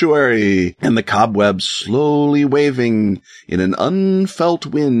statuary, and the cobwebs slowly waving in an unfelt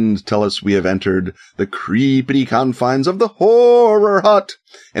wind tell us we have entered the creepity confines of the horror hut.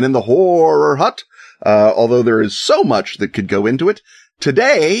 And in the horror hut, although there is so much that could go into it,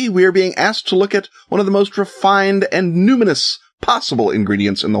 today we are being asked to look at one of the most refined and numinous possible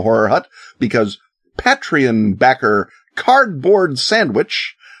ingredients in the horror hut, because Patreon backer Cardboard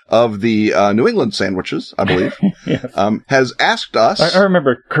Sandwich of the New England sandwiches, I believe, yes. Has asked us. I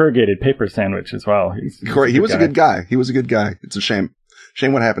remember corrugated paper sandwich as well. He was a good guy. He was a good guy. It's a shame.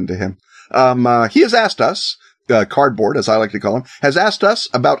 Shame what happened to him. He has asked us, Cardboard, as I like to call him, has asked us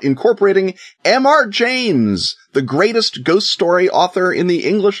about incorporating M.R. James, the greatest ghost story author in the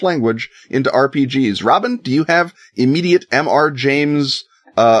English language, into RPGs. Robin, do you have immediate M.R. James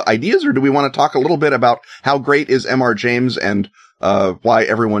ideas, or do we want to talk a little bit about how great is M.R. James and why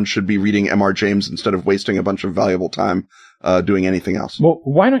everyone should be reading M.R. James instead of wasting a bunch of valuable time doing anything else? Well,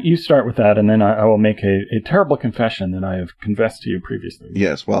 why don't you start with that, and then I will make a terrible confession that I have confessed to you previously.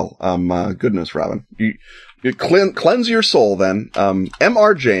 Yes, well, goodness, Robin. You cleanse your soul, then.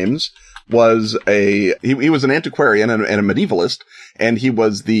 M.R. James was he was an antiquarian and a medievalist, and he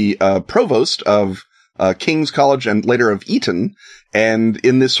was the provost of King's College and later of Eton. And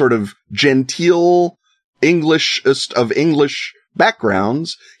in this sort of genteel Englishest of English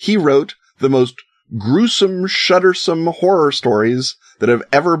backgrounds, he wrote the most gruesome, shuddersome horror stories that have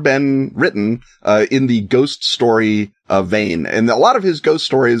ever been written in the ghost story vein. And a lot of his ghost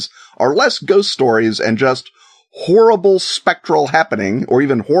stories are less ghost stories and just horrible spectral happening or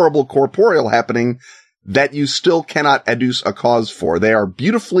even horrible corporeal happening that you still cannot adduce a cause for. They are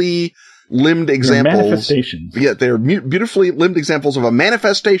beautifully limbed examples. They're manifestations. Yeah, they're beautifully limbed examples of a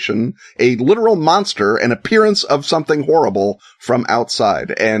manifestation, a literal monster, an appearance of something horrible from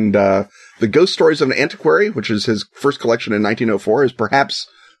outside. And The Ghost Stories of an Antiquary, which is his first collection in 1904, is perhaps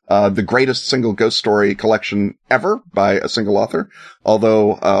the greatest single ghost story collection ever by a single author.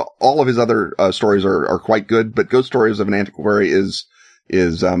 Although all of his other stories are quite good, but Ghost Stories of an Antiquary is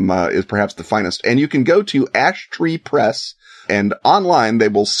perhaps the finest. And you can go to Ash Tree Press, and online they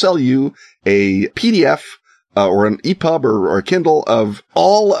will sell you a PDF or an EPUB or a Kindle of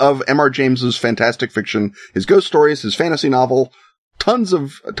all of M.R. James's fantastic fiction, his ghost stories, his fantasy novel, tons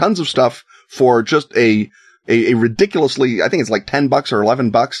of stuff for just a ridiculously, I think it's like $10 or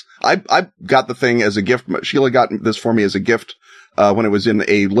 $11. I got the thing as a gift. Sheila got this for me as a gift when it was in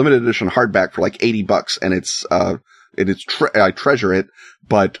a limited edition hardback for like $80, and I treasure it.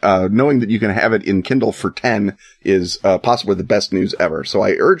 But knowing that you can have it in Kindle for $10 is possibly the best news ever. So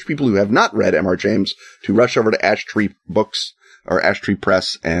I urge people who have not read M.R. James to rush over to Ash Tree Books or Ash Tree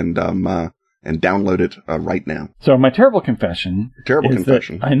Press and download it right now. So my terrible confession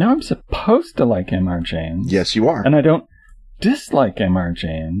that I know I'm supposed to like M.R. James. Yes, you are. And I don't dislike M.R.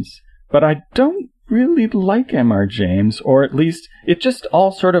 James, but I don't really like M.R. James, or at least it just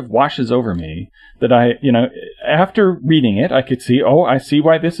all sort of washes over me that after reading it, I could see, I see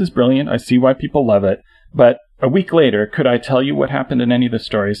why this is brilliant. I see why people love it. But a week later, could I tell you what happened in any of the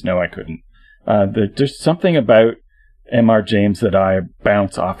stories? No, I couldn't. There's something about M.R. James that I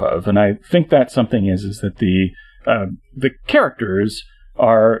bounce off of, and I think that something is that the characters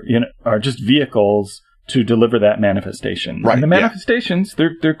are just vehicles to deliver that manifestation. Right. And the manifestations,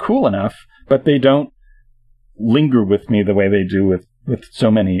 they're cool enough, but they don't linger with me the way they do with so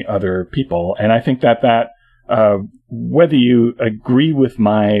many other people. And I think that whether you agree with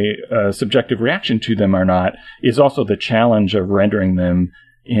my subjective reaction to them or not is also the challenge of rendering them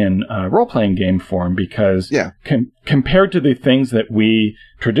in role-playing game form, because compared to the things that we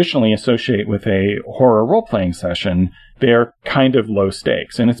traditionally associate with a horror role-playing session, they're kind of low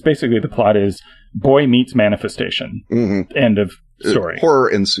stakes. And it's basically, the plot is boy meets manifestation. Mm-hmm. End of story. Horror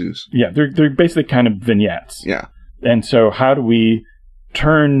ensues. Yeah, they're basically kind of vignettes. Yeah. And so how do we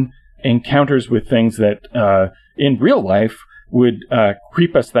turn encounters with things that in real life would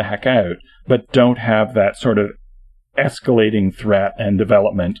creep us the heck out, but don't have that sort of escalating threat and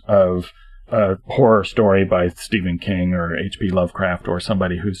development of a horror story by Stephen King or H.P. Lovecraft or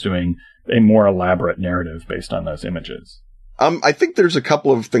somebody who's doing a more elaborate narrative based on those images? I think there's a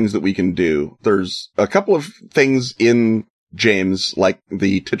couple of things that we can do. There's a couple of things in James, like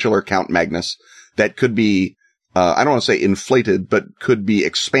the titular Count Magnus, that could be, I don't want to say inflated, but could be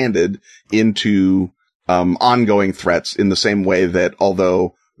expanded into ongoing threats, in the same way that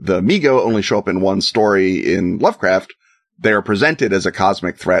although the Mi-Go only show up in one story in Lovecraft, they're presented as a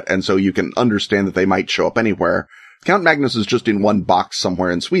cosmic threat, and so you can understand that they might show up anywhere. Count Magnus is just in one box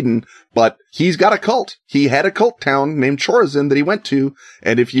somewhere in Sweden, but he's got a cult. He had a cult town named Chorazin that he went to,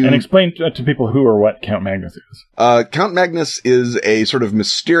 and explain to people who or what Count Magnus is. Count Magnus is a sort of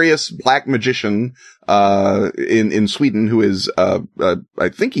mysterious black magician in Sweden who is I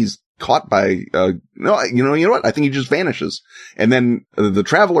think he's caught by no, you know what? I think he just vanishes. And then the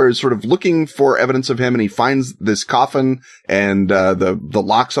traveler is sort of looking for evidence of him, and he finds this coffin, and the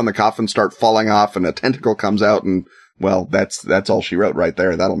locks on the coffin start falling off, and a tentacle comes out, and well, that's all she wrote right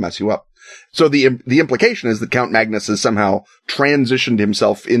there. That'll mess you up. So the implication is that Count Magnus has somehow translated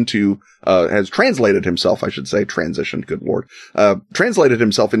himself, I should say, transitioned, good lord, translated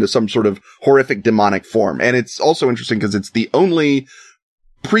himself into some sort of horrific demonic form. And it's also interesting because it's the only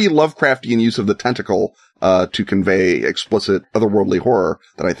pre-Lovecraftian use of the tentacle to convey explicit otherworldly horror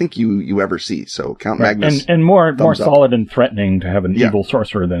that I think you ever see. So Count Magnus, and more solid and threatening to have an evil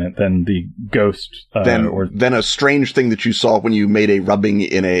sorcerer than the ghost, than a strange thing that you saw when you made a rubbing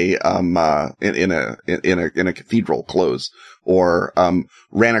in a cathedral close, or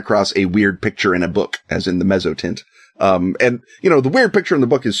ran across a weird picture in a book, as in the Mezzotint. And the weird picture in the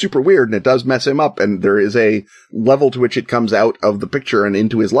book is super weird, and it does mess him up, and there is a level to which it comes out of the picture and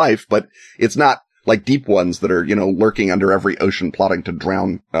into his life, but it's not like deep ones that are, lurking under every ocean plotting to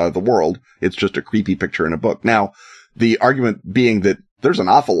drown, the world. It's just a creepy picture in a book. Now, the argument being that there's an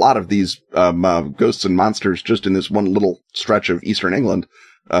awful lot of these, ghosts and monsters just in this one little stretch of Eastern England,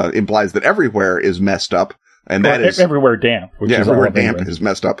 implies that everywhere is messed up. And that is everywhere damp. Everywhere damp is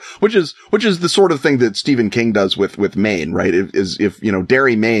messed up, which is the sort of thing that Stephen King does with Maine, right? If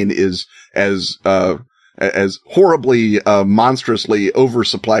Derry, Maine is as horribly, monstrously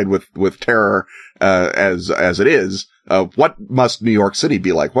oversupplied with terror, as it is, what must New York City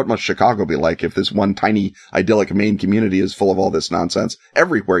be like? What must Chicago be like if this one tiny idyllic Maine community is full of all this nonsense?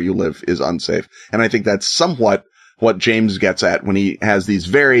 Everywhere you live is unsafe. And I think that's somewhat what James gets at when he has these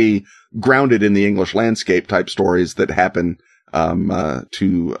very grounded in the English landscape type stories that happen,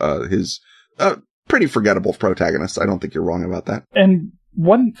 to his, pretty forgettable protagonists. I don't think you're wrong about that. And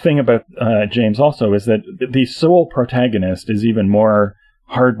one thing about, James also is that the sole protagonist is even more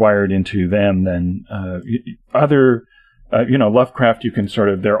hardwired into them than, other, Lovecraft, you can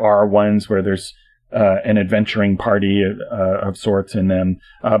there are ones where there's, an adventuring party, of sorts in them.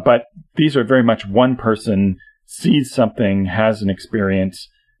 But these are very much one person sees something, has an experience,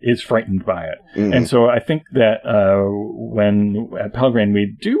 is frightened by it. Mm-hmm. And so I think that when at Pelgrane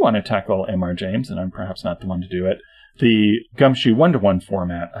we do want to tackle M.R. James, and I'm perhaps not the one to do it, the Gumshoe 1-to-1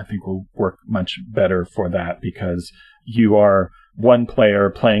 format I think will work much better for that, because you are one player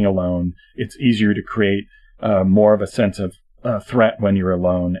playing alone. It's easier to create more of a sense of threat when you're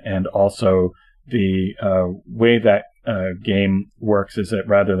alone, and also the way that game works is that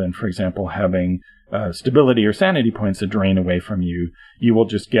rather than, for example, having stability or sanity points that drain away from you, you will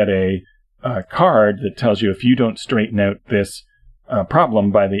just get a card that tells you if you don't straighten out this problem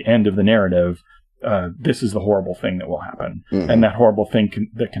by the end of the narrative, this is the horrible thing that will happen. Mm-hmm. And that horrible thing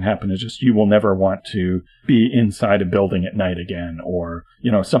that can happen is just you will never want to be inside a building at night again, or,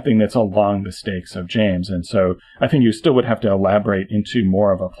 something that's along the stakes of James. And so I think you still would have to elaborate into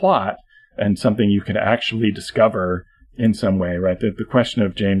more of a plot and something you could actually discover in some way, right? The question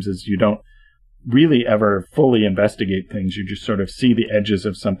of James is you don't really ever fully investigate things. You just sort of see the edges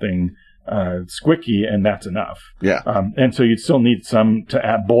of something squicky, and that's enough. Yeah. And so you'd still need some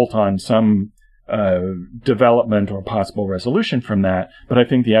to bolt on some development or possible resolution from that. But I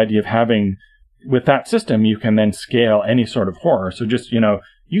think the idea of having, with that system, you can then scale any sort of horror. So just,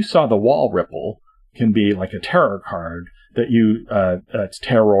 you saw the wall ripple can be like a terror card that you, it's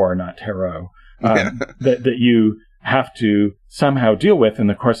terror, not tarot, that you have to somehow deal with in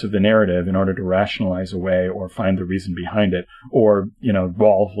the course of the narrative in order to rationalize away or find the reason behind it, or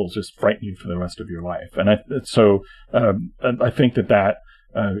walls will just frighten you for the rest of your life. And I think that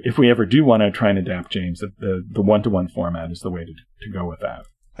if we ever do want to try and adapt James, the 1-to-1 format is the way to go with that.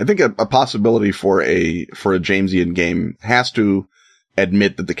 I think a possibility for a Jamesian game has to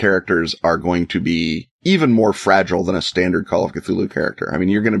admit that the characters are going to be even more fragile than a standard Call of Cthulhu character. I mean,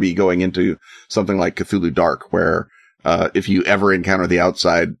 you're going to be going into something like Cthulhu Dark, where if you ever encounter the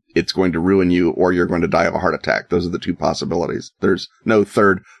outside, it's going to ruin you, or you're going to die of a heart attack. Those are the two possibilities. There's no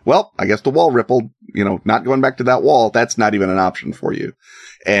third. Well, I guess the wall rippled, not going back to that wall. That's not even an option for you.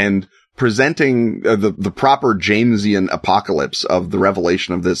 And presenting the proper Jamesian apocalypse of the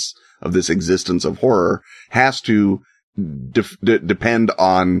revelation of this existence of horror has to depend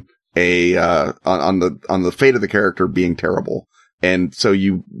on on the fate of the character being terrible. And so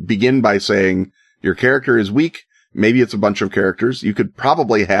you begin by saying your character is weak. Maybe it's a bunch of characters. You could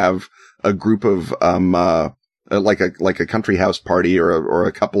probably have a group of, like a country house party or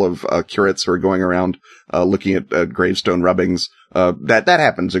a couple of, curates who are going around, looking at, gravestone rubbings. That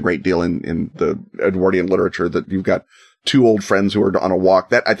happens a great deal in the Edwardian literature, that you've got two old friends who are on a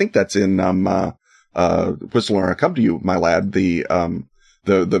walk. I think that's in, Whistler, I Come to You, My Lad,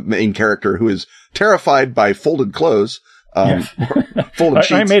 the main character who is terrified by folded clothes. Yes. Folded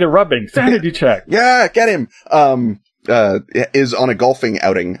sheets. I made a rubbing. Sanity check. Yeah, get him. Is on a golfing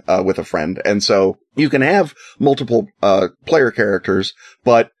outing, with a friend. And so you can have multiple, player characters,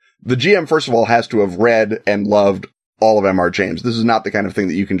 but the GM, first of all, has to have read and loved all of M.R. James. This is not the kind of thing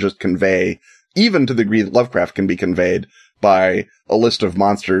that you can just convey, even to the degree that Lovecraft can be conveyed by a list of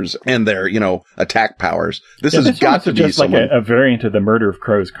monsters and their, attack powers. This has got to be just like a variant of the Murder of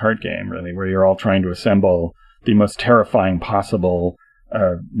Crows card game, really, where you're all trying to assemble the most terrifying possible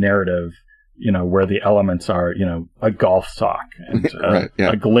narrative, where the elements are, a golf sock and right, yeah.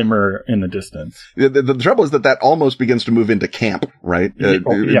 A glimmer in the distance. The trouble is that almost begins to move into camp, right?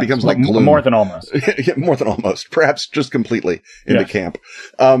 It becomes like gloom. More than almost. More than almost. Perhaps just completely into camp.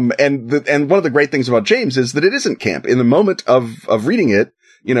 And one of the great things about James is that it isn't camp. In the moment of reading it,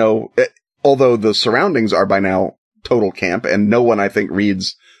 although the surroundings are by now total camp, and no one, I think,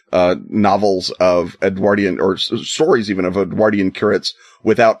 reads novels of Edwardian, or stories even of Edwardian curates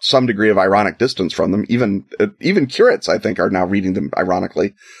without some degree of ironic distance from them. Even curates, I think, are now reading them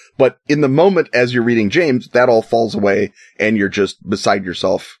ironically. But in the moment as you're reading James, that all falls away and you're just beside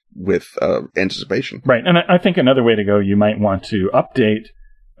yourself with anticipation. Right. And I think another way to go, you might want to update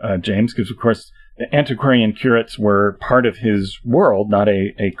James, because, of course, the antiquarian curates were part of his world, not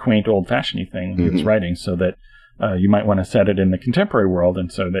a quaint, old-fashioned thing he was writing, so that you might want to set it in the contemporary world,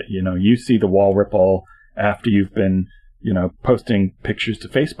 and so that, you see the wall ripple after you've been, posting pictures to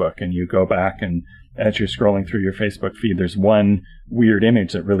Facebook, and you go back and as you're scrolling through your Facebook feed, there's one weird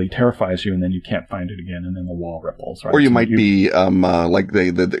image that really terrifies you, and then you can't find it again, and then the wall ripples. Right? Or you might be like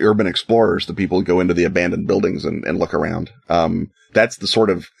the urban explorers, the people who go into the abandoned buildings and look around. That's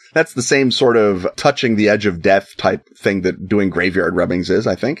the same sort of touching the edge of death type thing that doing graveyard rubbings is,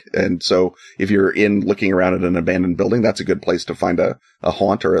 I think. And so if you're looking around at an abandoned building, that's a good place to find a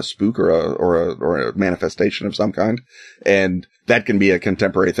haunt or a spook or a manifestation of some kind. And that can be a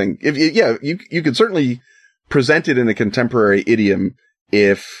contemporary thing. You could certainly present it in a contemporary idiom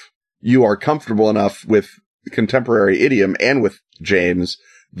if you are comfortable enough with contemporary idiom and with James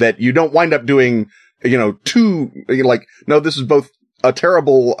that you don't wind up doing, no, this is both a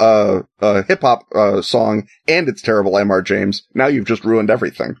terrible hip hop song and it's terrible M.R. James. Now you've just ruined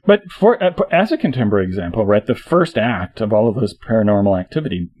everything. But as a contemporary example, right, the first act of all of those Paranormal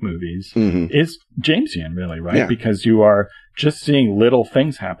Activity movies is Jamesian, really, right? Yeah. Because you are just seeing little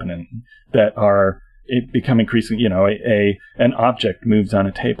things happening that become increasingly, an object moves on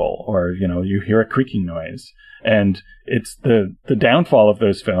a table, or, you hear a creaking noise. And it's the downfall of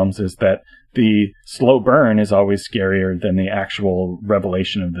those films is that the slow burn is always scarier than the actual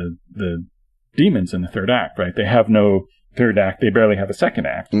revelation of the demons in the third act, right? They have no third act. They barely have a second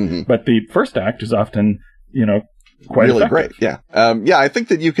act. But the first act is often, quite really effective. Great. Yeah. I think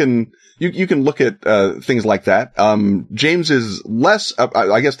that you can look at things like that. James is less,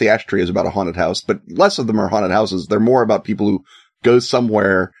 I guess the Ash Tree is about a haunted house, but less of them are haunted houses. They're more about people who go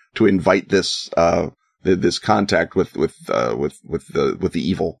somewhere to invite this contact with the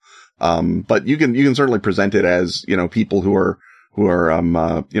evil. But you can certainly present it as, people who are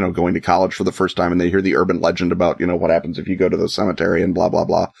going to college for the first time and they hear the urban legend about, what happens if you go to the cemetery and blah, blah,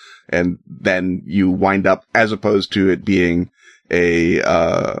 blah. And then you wind up, as opposed to it being the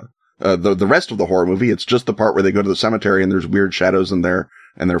rest of the horror movie, it's just the part where they go to the cemetery and there's weird shadows and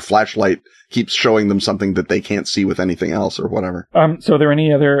their flashlight keeps showing them something that they can't see with anything else or whatever. So are there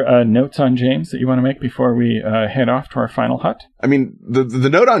any other notes on James that you want to make before we head off to our final hut? I mean, the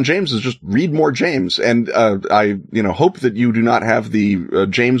note on James is just read more James. And I hope that you do not have the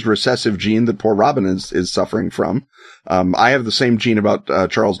James recessive gene that poor Robin is suffering from. I have the same gene about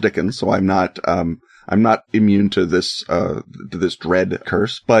Charles Dickens, so I'm not immune to this dread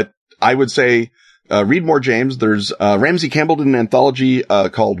curse. But I would say read more James. There's Ramsey Campbell did an anthology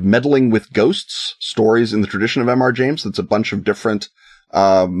called Meddling with Ghosts, Stories in the Tradition of M.R. James. That's a bunch of different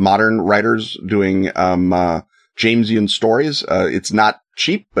modern writers doing Jamesian stories. It's not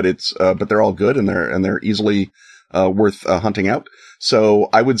cheap, but but they're all good and they're easily worth hunting out. So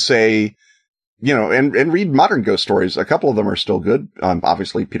I would say, and read modern ghost stories. A couple of them are still good.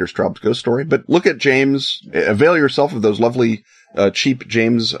 Obviously Peter Straub's Ghost Story, but look at James, avail yourself of those lovely cheap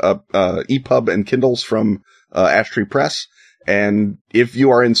James EPUB and Kindles from Ash Tree Press. And if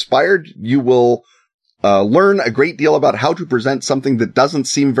you are inspired, you will learn a great deal about how to present something that doesn't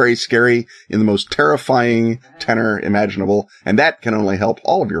seem very scary in the most terrifying tenor imaginable. And that can only help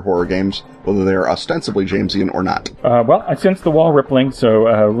all of your horror games, whether they are ostensibly Jamesian or not. Well, I sense the wall rippling,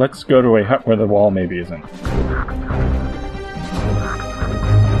 so let's go to a hut where the wall maybe isn't.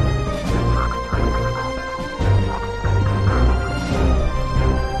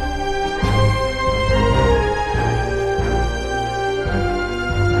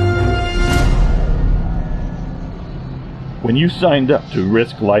 When you signed up to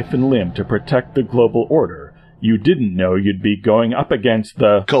risk life and limb to protect the global order, you didn't know you'd be going up against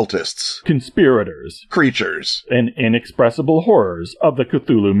the cultists, conspirators, creatures, and inexpressible horrors of the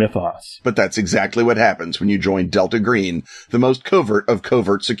Cthulhu mythos. But that's exactly what happens when you join Delta Green, the most covert of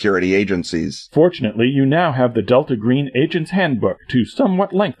covert security agencies. Fortunately, you now have the Delta Green Agent's Handbook to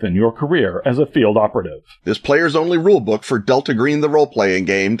somewhat lengthen your career as a field operative. This player's-only rulebook for Delta Green the role-playing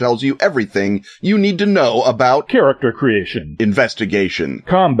game tells you everything you need to know about character creation, investigation,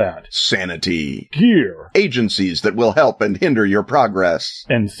 combat, sanity, gear, agencies that will help and hinder your progress,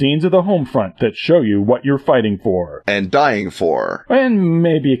 and scenes of the home front that show you what you're fighting for, and dying for, and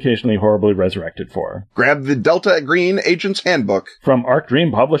maybe occasionally horribly resurrected for. Grab the Delta Green Agent's Handbook from Arc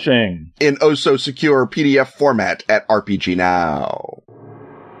Dream Publishing in oh-so-secure PDF format at RPG Now.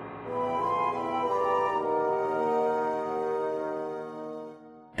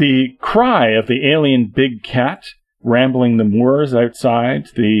 the cry of the alien big cat rambling the moors outside,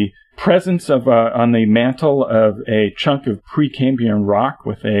 the presence of on the mantle of a chunk of Precambrian rock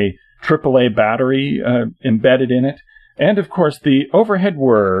with a AAA battery embedded in it, and of course the overhead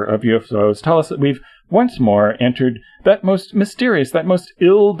whir of UFOs tell us that we've once more entered that most mysterious, that most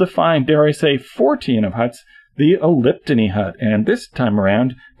ill-defined, dare I say, Fortean of huts, the Elliptony hut. And this time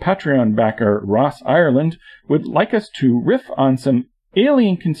around, Patreon backer Ross Ireland would like us to riff on some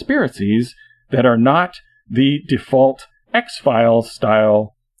alien conspiracies that are not the default X-Files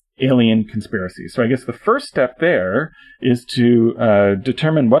style alien conspiracies. So I guess the first step there is to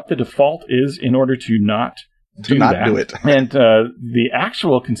determine what the default is in order to not do it. And the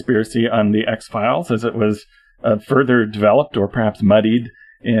actual conspiracy on the X-Files, as it was further developed or perhaps muddied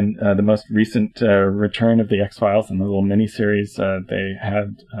in the most recent return of the X-Files and the little miniseries they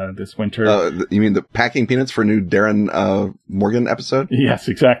had this winter. You mean the Packing Peanuts for new Darren Morgan episode? Yes,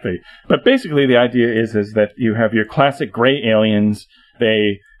 exactly. But basically the idea is that you have your classic gray aliens.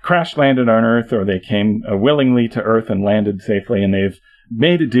 They crash landed on Earth, or they came willingly to Earth and landed safely, and they've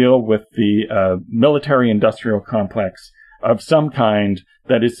made a deal with the military-industrial complex of some kind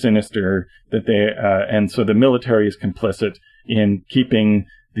that is sinister, that they and so the military is complicit in keeping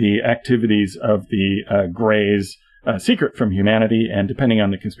the activities of the Greys secret from humanity. And depending on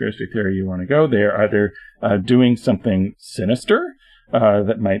the conspiracy theory you want to go, they are either doing something sinister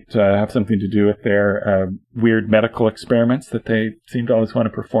that might have something to do with their weird medical experiments that they seem to always want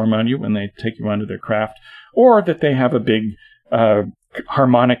to perform on you when they take you onto their craft, or that they have a big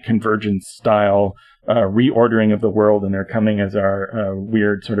harmonic convergence style reordering of the world, and they're coming as our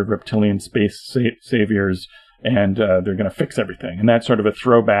weird sort of reptilian space saviors, and they're going to fix everything. And that's sort of a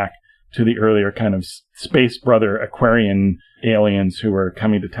throwback to the earlier kind of space brother Aquarian aliens who were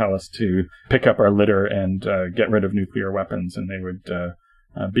coming to tell us to pick up our litter and get rid of nuclear weapons, and they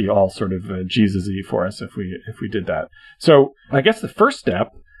would be all sort of Jesus-y for us if we did that. So I guess the first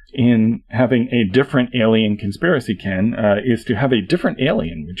step in having a different alien conspiracy, Ken, is to have a different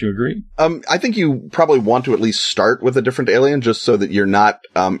alien. Would you agree? I think you probably want to at least start with a different alien, just so that you're not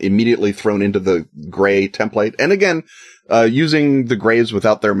immediately thrown into the gray template. And again, using the Greys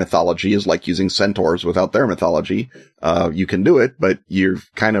without their mythology is like using centaurs without their mythology. You can do it, but you've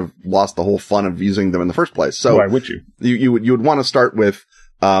kind of lost the whole fun of using them in the first place. So why would you? You would want to start with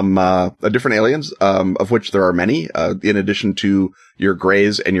different aliens, of which there are many. In addition to your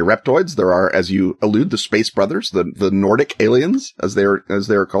Greys and your Reptoids, there are, as you allude, the Space Brothers, the Nordic aliens, as they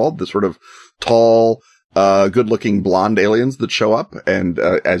are called, the sort of tall, good-looking blonde aliens that show up and,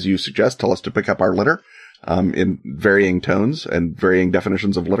 as you suggest, tell us to pick up our litter, in varying tones and varying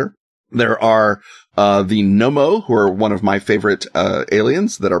definitions of litter. There are, the Nomo, who are one of my favorite,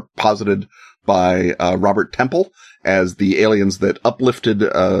 aliens that are posited by, Robert Temple as the aliens that uplifted,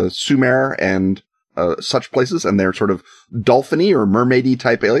 Sumer and, such places, and they're sort of dolphin-y or mermaidy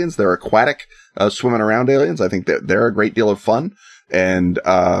type aliens. They're aquatic, swimming around aliens. I think that they're a great deal of fun. And,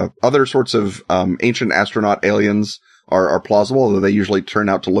 other sorts of, ancient astronaut aliens are plausible, although they usually turn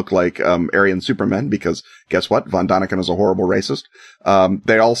out to look like, Aryan Supermen, because guess what? Von Daniken is a horrible racist.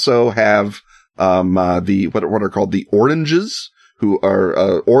 They also have, what are called the Oranges, who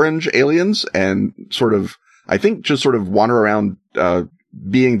are, orange aliens and sort of, I think just sort of wander around,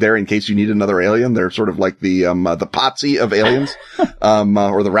 being there in case you need another alien. They're sort of like the Potsy of aliens,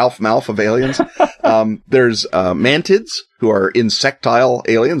 or the Ralph Malph of aliens. There's, Mantids, who are insectile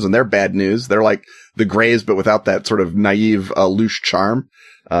aliens, and they're bad news. They're like the Greys, but without that sort of naive, louche charm.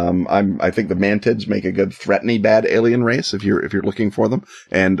 I think the Mantids make a good threatening bad alien race if you're looking for them.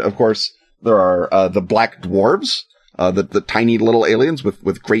 And of course, there are, the Black Dwarves, the tiny little aliens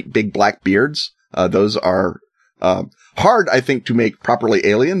with great big black beards. Those are, hard, I think, to make properly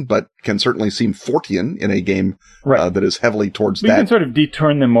alien, but can certainly seem Fortean in a game that is heavily towards that. You can sort of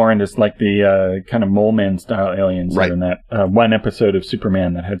deturn them more into like the kind of Mole Man style aliens. Right. In that one episode of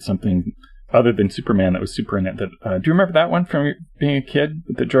Superman that had something other than Superman that was super in it. That do you remember that one from being a kid?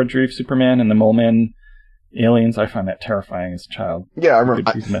 The George Reeves Superman and the Mole Man aliens? I found that terrifying as a child. Yeah, I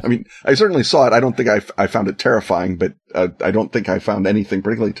remember. I mean, I certainly saw it. I don't think I found it terrifying, but I don't think I found anything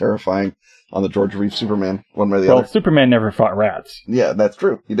particularly terrifying on the George Reeves Superman, one way or the other. Well, Superman never fought rats. Yeah, that's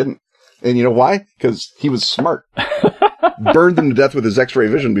true. He didn't. And you know why? Because he was smart. Burned them to death with his X-ray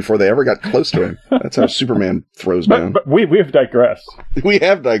vision before they ever got close to him. That's how Superman throws down. But we have digressed. We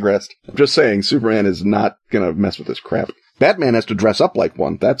have digressed. I'm just saying, Superman is not going to mess with this crap. Batman has to dress up like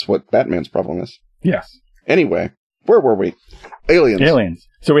one. That's what Batman's problem is. Yes. Anyway, where were we? Aliens.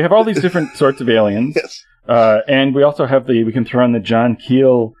 So we have all these different sorts of aliens. Yes. And we also have we can throw in the John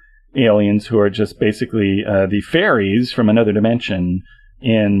Keel aliens, who are just basically the fairies from another dimension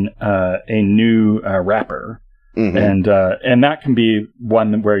in a new wrapper. Mm-hmm. And that can be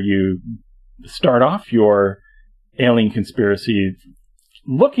one where you start off your alien conspiracy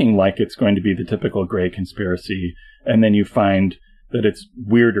looking like it's going to be the typical gray conspiracy, and then you find that it's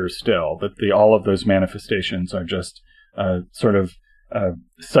weirder still, that all of those manifestations are just sort of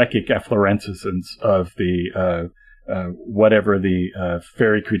psychic efflorescences of the whatever the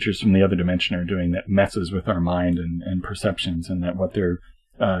fairy creatures from the other dimension are doing that messes with our mind and perceptions, and that what they're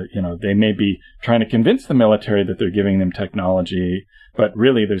they may be trying to convince the military that they're giving them technology, but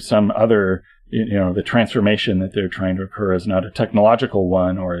really there's some other, the transformation that they're trying to occur is not a technological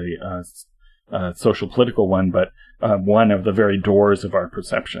one or a social political one, but one of the very doors of our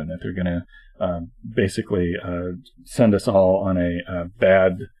perception, that they're going to basically send us all on a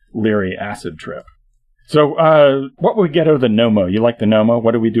bad Leary acid trip. So what would we get out of the Nomo? You like the Nomo?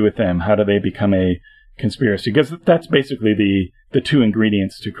 What do we do with them? How do they become a conspiracy? Because that's basically the two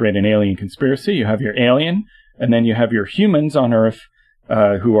ingredients to create an alien conspiracy. You have your alien, and then you have your humans on Earth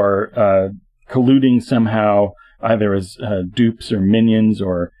who are colluding somehow, either as dupes or minions,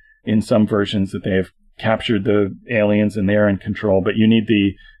 or in some versions that they have captured the aliens and they're in control. But you need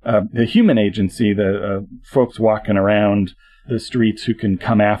the human agency, the folks walking around the streets who can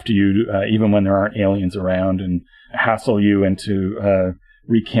come after you even when there aren't aliens around and hassle you into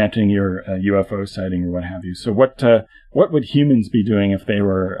recanting your UFO sighting or what have you. So what would humans be doing if they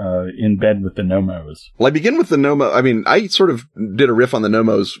were in bed with the Nomos? Well, I begin with the Nomo. I mean, I sort of did a riff on the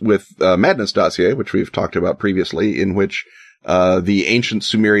Nomos with Madness Dossier, which we've talked about previously, in which the ancient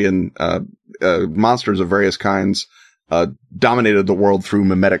Sumerian monsters of various kinds dominated the world through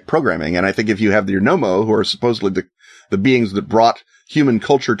mimetic programming. And I think if you have your Nomo, who are supposedly the beings that brought human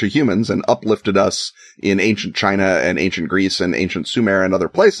culture to humans and uplifted us in ancient China and ancient Greece and ancient Sumer and other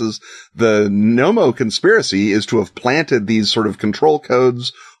places, the Nomo conspiracy is to have planted these sort of control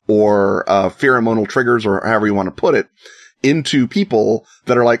codes or pheromonal triggers, or however you want to put it, into people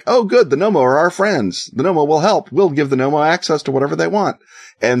that are like, oh, good, the Nomo are our friends. The Nomo will help. We'll give the Nomo access to whatever they want.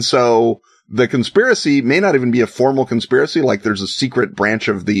 And so the conspiracy may not even be a formal conspiracy, like there's a secret branch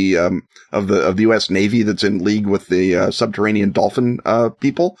of the U.S. Navy that's in league with the subterranean dolphin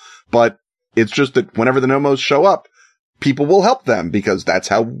people, but it's just that whenever the Nomos show up, people will help them because that's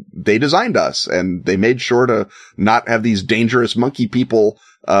how they designed us, and they made sure to not have these dangerous monkey people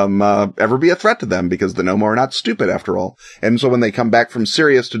ever be a threat to them, because the Nomo are not stupid after all. And so when they come back from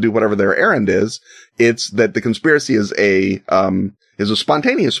Sirius to do whatever their errand is, it's that the conspiracy is a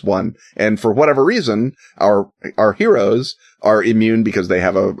spontaneous one. And for whatever reason, our heroes are immune because they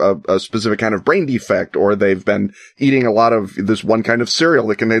have a specific kind of brain defect, or they've been eating a lot of this one kind of cereal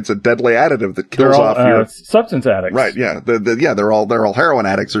that contains a deadly additive that kills off your substance addicts. Right. Yeah. They're all heroin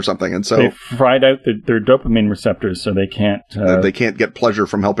addicts or something. And so they fried out their dopamine receptors, so they can't get pleasure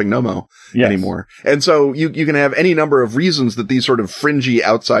from helping Nomo anymore. And so you can have any number of reasons that these sort of fringy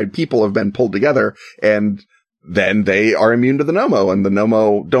outside people have been pulled together, and then they are immune to the Nomo, and the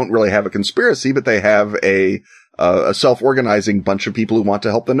Nomo don't really have a conspiracy, but they have a self-organizing bunch of people who want to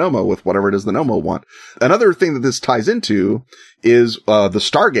help the Nomo with whatever it is the Nomo want. Another thing that this ties into is the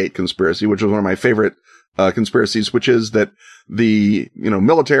Stargate conspiracy, which is one of my favorite conspiracies, which is that the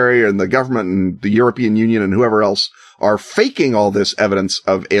military and the government and the European Union and whoever else are faking all this evidence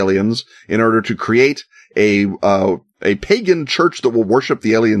of aliens in order to create a pagan church that will worship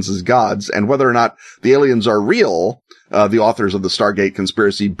the aliens as gods. And whether or not the aliens are real, the authors of the Stargate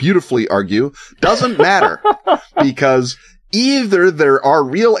conspiracy beautifully argue, doesn't matter, because either there are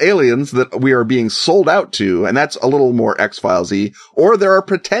real aliens that we are being sold out to, and that's a little more X-Files-y, or there are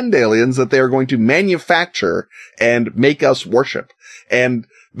pretend aliens that they are going to manufacture and make us worship. And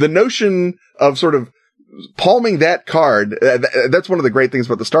the notion of sort of palming that card, that's one of the great things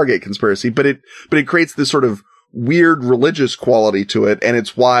about the Stargate conspiracy, but it creates this sort of weird religious quality to it. And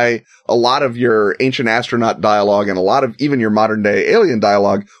it's why a lot of your ancient astronaut dialogue and a lot of even your modern day alien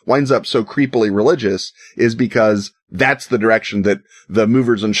dialogue winds up so creepily religious, is because that's the direction that the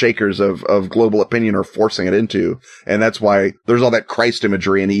movers and shakers of global opinion are forcing it into. And that's why there's all that Christ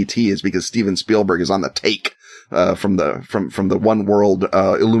imagery in E.T., is because Steven Spielberg is on the take from the one world,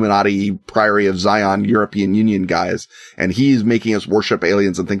 Illuminati, Priory of Zion, European Union guys. And he's making us worship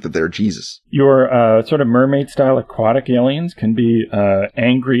aliens and think that they're Jesus. Your, sort of mermaid style aquatic aliens can be,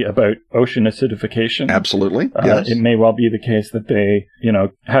 angry about ocean acidification. Absolutely. Yes. It may well be the case that they,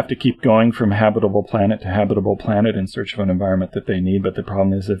 have to keep going from habitable planet to habitable planet in search of an environment that they need. But the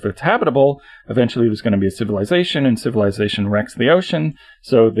problem is, if it's habitable, eventually there's going to be a civilization, and civilization wrecks the ocean.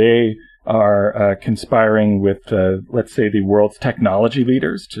 So they are conspiring with, let's say, the world's technology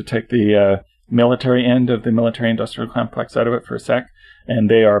leaders, to take the military end of the military-industrial complex out of it for a sec. and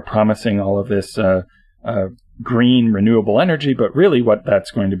they are promising all of this green renewable energy, but really what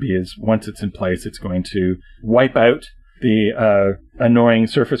that's going to be is, once it's in place, it's going to wipe out the annoying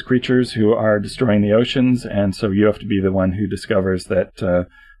surface creatures who are destroying the oceans, and so you have to be the one who discovers that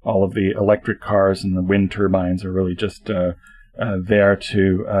all of the electric cars and the wind turbines are really just there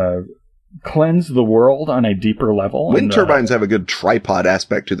to cleanse the world on a deeper level. Wind turbines have a good tripod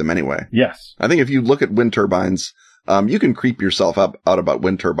aspect to them anyway. Yes. I think if you look at wind turbines, you can creep yourself out about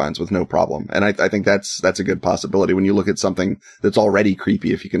wind turbines with no problem. And I think that's a good possibility when you look at something that's already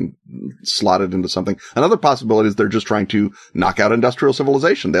creepy, if you can slot it into something. Another possibility is they're just trying to knock out industrial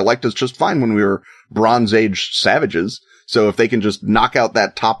civilization. They liked us just fine when we were Bronze Age savages. So if they can just knock out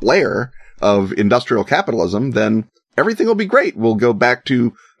that top layer of industrial capitalism, then everything will be great. We'll go back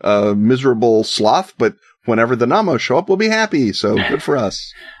to miserable sloth, but whenever the Namos show up, we'll be happy. So good for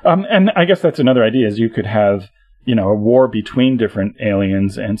us. And I guess that's another idea, is you could have, a war between different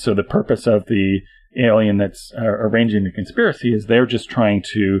aliens. And so the purpose of the alien that's arranging the conspiracy is they're just trying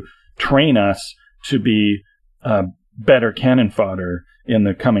to train us to be better cannon fodder in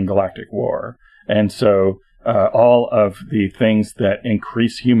the coming galactic war. And so all of the things that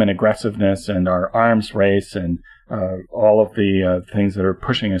increase human aggressiveness and our arms race and all of the things that are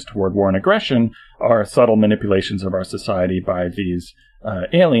pushing us toward war and aggression are subtle manipulations of our society by these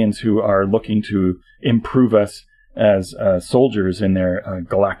aliens who are looking to improve us as soldiers in their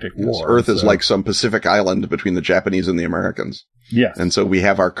galactic war. Earth is like some Pacific island between the Japanese and the Americans. Yes. And so we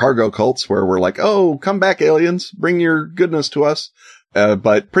have our cargo cults where we're like, oh, come back, aliens, bring your goodness to us.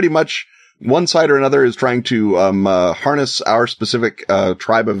 But pretty much one side or another is trying to harness our specific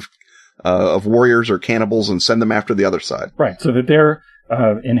tribe of warriors or cannibals and send them after the other side. Right. So that they're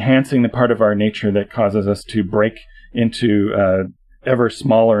enhancing the part of our nature that causes us to break into ever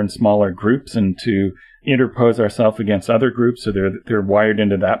smaller and smaller groups and to interpose ourselves against other groups. So they're wired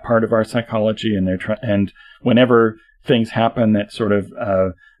into that part of our psychology, and and whenever things happen that sort of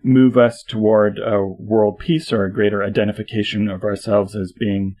move us toward world peace or a greater identification of ourselves as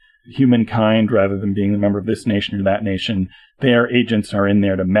being humankind rather than being a member of this nation or that nation, their agents are in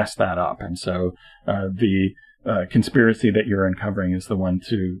there to mess that up. And so the conspiracy that you're uncovering is the one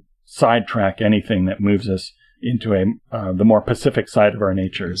to sidetrack anything that moves us into the more pacific side of our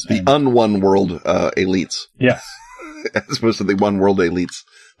natures. The unone world elites. Yes. As opposed to the one world elites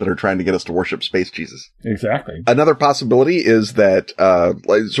that are trying to get us to worship space Jesus. Exactly. Another possibility is that,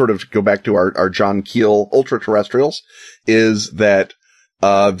 sort of to go back to our John Keel ultra-terrestrials, is that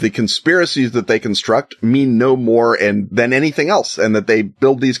the conspiracies that they construct mean no more than anything else, and that they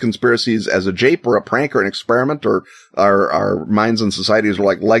build these conspiracies as a jape or a prank or an experiment, or our minds and societies are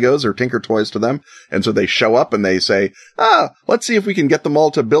like Legos or Tinker Toys to them. And so they show up and they say, let's see if we can get them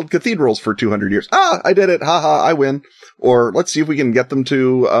all to build cathedrals for 200 years. I did it. Ha, I win. Or let's see if we can get them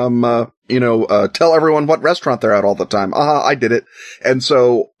to, tell everyone what restaurant they're at all the time. I did it. And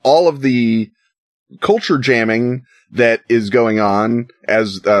so all of the culture jamming that is going on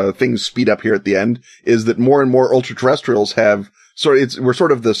as things speed up here at the end is that more and more ultra-terrestrials we're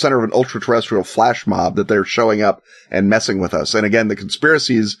sort of the center of an ultra-terrestrial flash mob, that they're showing up and messing with us. And again, the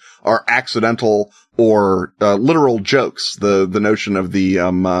conspiracies are accidental or literal jokes. The notion of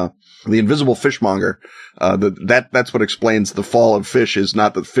the invisible fishmonger, that's what explains the fall of fish, is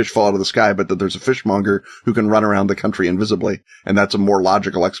not that fish fall out of the sky, but that there's a fishmonger who can run around the country invisibly. And that's a more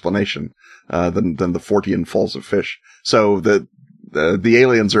logical explanation than the Fortean falls of fish. So the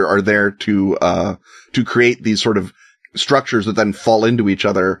aliens are there to create these sort of structures that then fall into each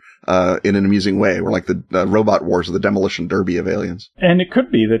other in an amusing way. We're like the robot wars or the demolition derby of aliens. And it could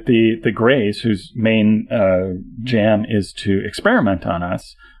be that the Greys, whose main jam is to experiment on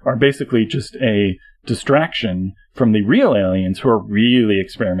us, are basically just a distraction from the real aliens who are really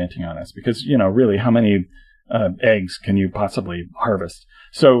experimenting on us. Because, really, how many eggs can you possibly harvest?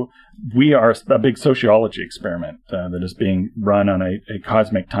 So we are a big sociology experiment that is being run on a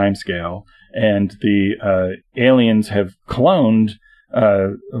cosmic timescale. And the aliens have cloned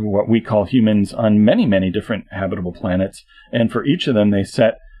what we call humans on many, many different habitable planets. And for each of them, they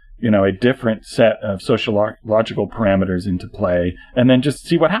set, a different set of sociological parameters into play, and then just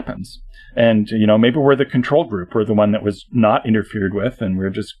see what happens. And, maybe we're the control group. We're the one that was not interfered with, and we're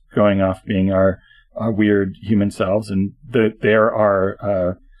just going off being our weird human selves. And there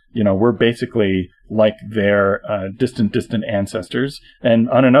are, we're basically like their distant ancestors. And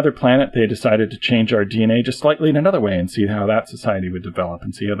on another planet, they decided to change our DNA just slightly in another way and see how that society would develop.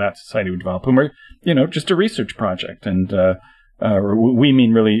 And we're, just a research project. And we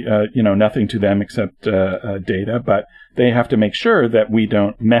mean really, nothing to them except data. But they have to make sure that we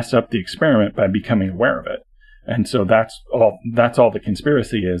don't mess up the experiment by becoming aware of it. And so that's all the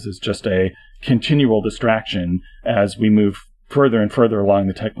conspiracy is just a continual distraction as we move further and further along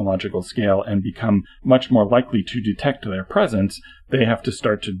the technological scale and become much more likely to detect their presence. They have to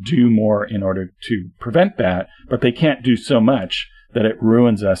start to do more in order to prevent that, but they can't do so much that it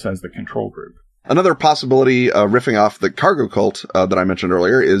ruins us as the control group. Another possibility, riffing off the cargo cult that I mentioned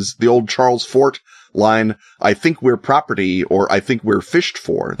earlier, is the old Charles Fort line, I think we're property, or I think we're fished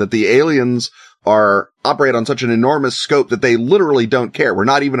for, that the aliens operate on such an enormous scope that they literally don't care. We're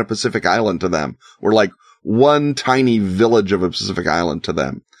not even a Pacific island to them. We're like one tiny village of a Pacific island to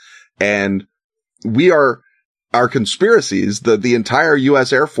them. And our conspiracies, the entire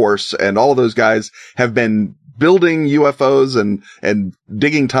U.S. Air Force and all of those guys have been building UFOs and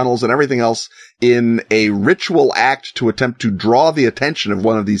digging tunnels and everything else in a ritual act to attempt to draw the attention of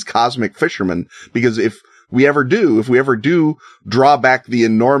one of these cosmic fishermen. Because if we ever do draw back the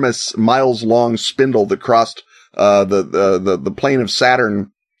enormous miles long spindle that crossed, the plane of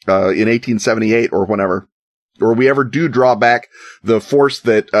Saturn, in 1878 or whenever, or we ever do draw back the force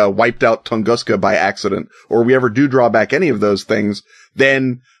that, wiped out Tunguska by accident, or we ever do draw back any of those things,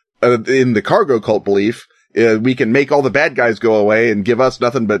 then, in the cargo cult belief, we can make all the bad guys go away and give us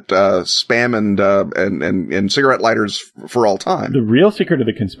nothing but spam and cigarette lighters for all time. The real secret of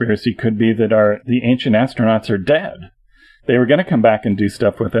the conspiracy could be that the ancient astronauts are dead. They were going to come back and do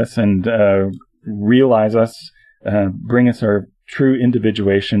stuff with us and realize us, bring us our true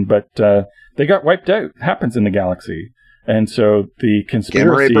individuation, but they got wiped out. It happens in the galaxy. And so the conspiracy...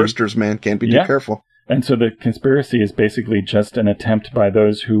 Gamma ray bursters, man. Can't be too careful. And so the conspiracy is basically just an attempt by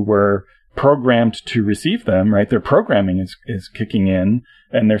those who were programmed to receive them, right? Their programming is kicking in,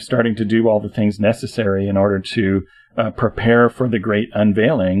 and they're starting to do all the things necessary in order to prepare for the great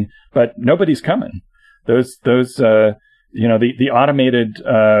unveiling, but nobody's coming. Those the automated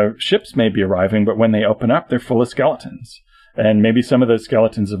ships may be arriving, but when they open up, they're full of skeletons. And maybe some of those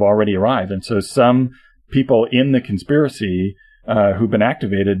skeletons have already arrived. And so some people in the conspiracy who've been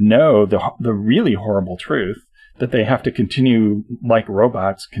activated know the really horrible truth, that they have to continue, like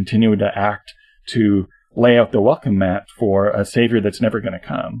robots, continue to act to lay out the welcome mat for a savior that's never going to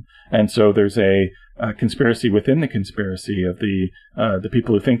come. And so there's a conspiracy within the conspiracy of the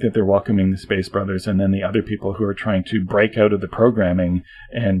people who think that they're welcoming the Space Brothers, and then the other people who are trying to break out of the programming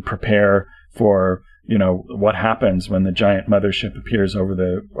and prepare for, what happens when the giant mothership appears over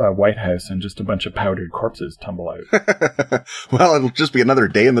the White House and just a bunch of powdered corpses tumble out. Well, it'll just be another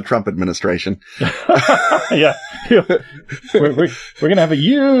day in the Trump administration. Yeah. We're going to have a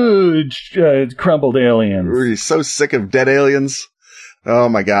huge crumbled aliens. We're so sick of dead aliens. Oh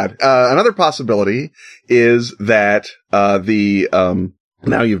my God. Another possibility is that,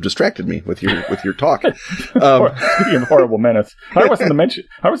 now you've distracted me with your talk. Speaking of horrible menace, I wasn't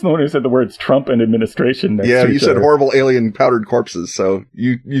the one who said the words Trump and administration. Yeah, you said horrible alien powdered corpses. So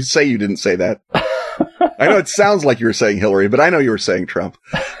you say you didn't say that. I know it sounds like you were saying Hillary, but I know you were saying Trump.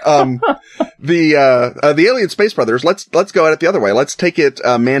 The alien Space Brothers, let's go at it the other way. Let's take it,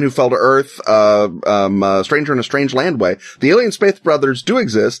 Man Who Fell to Earth, Stranger in a Strange Land way. The alien Space Brothers do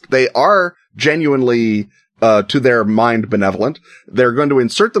exist. They are genuinely, to their mind benevolent. They're going to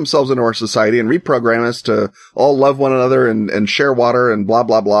insert themselves into our society and reprogram us to all love one another and share water and blah,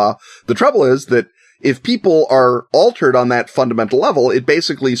 blah, blah. The trouble is that if people are altered on that fundamental level, it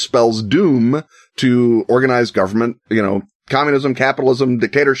basically spells doom to organized government, communism, capitalism,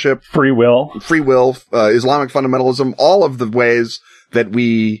 dictatorship, free will, Islamic fundamentalism, all of the ways that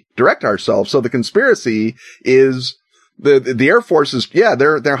we direct ourselves. So the conspiracy is the Air Force is,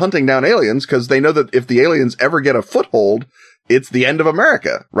 they're hunting down aliens because they know that if the aliens ever get a foothold, it's the end of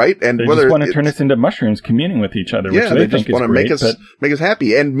America, right? And they just want to turn us into mushrooms communing with each other, which they think is great. Make us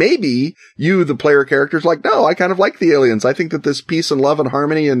happy. And maybe you, the player character's like, no, I kind of like the aliens. I think that this peace and love and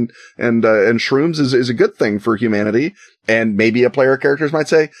harmony and shrooms is a good thing for humanity. And maybe a player characters might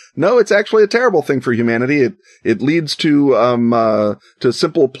say, no, it's actually a terrible thing for humanity. It leads to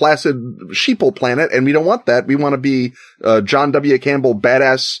simple, placid sheeple planet. And we don't want that. We want to be, John W. Campbell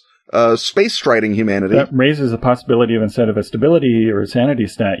badass, space striding humanity. That raises the possibility of, instead of a stability or a sanity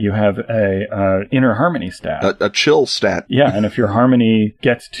stat, you have a inner harmony stat. A chill stat. Yeah, and if your harmony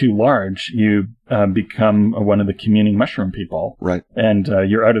gets too large, you become one of the communing mushroom people. Right. And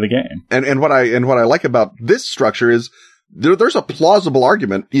you're out of the game. And what I like about this structure is there's a plausible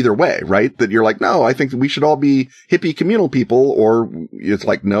argument either way, right? That you're like, no, I think that we should all be hippie communal people, or it's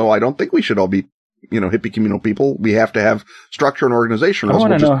like, no, I don't think we should all be hippie communal people. We have to have structure and organization. I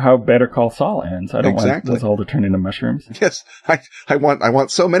want to know how Better Call Saul ends. I don't want us all to turn into mushrooms. Yes. I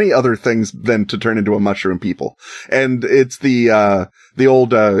want so many other things than to turn into a mushroom people. And it's the old,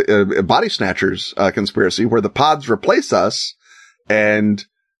 body snatchers, conspiracy where the pods replace us. And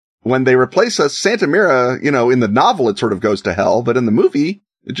when they replace us, Santa Mira, in the novel, it sort of goes to hell, but in the movie,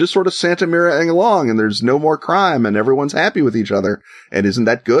 it's just sort of Santa Mira-ing along, and there's no more crime, and everyone's happy with each other. And isn't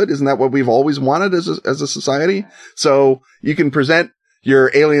that good? Isn't that what we've always wanted as a society? So you can present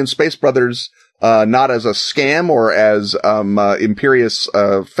your alien space brothers, not as a scam or as, imperious,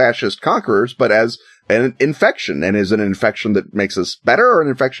 fascist conquerors, but as an infection. And is it an infection that makes us better or an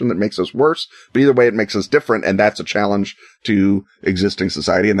infection that makes us worse? But either way, it makes us different. And that's a challenge to existing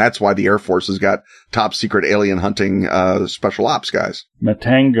society. And that's why the Air Force has got top secret alien hunting, special ops guys.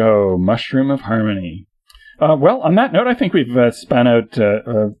 Matango, Mushroom of Harmony. Well, on that note, I think we've spun out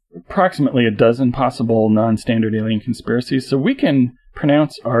approximately a dozen possible non-standard alien conspiracies. So we can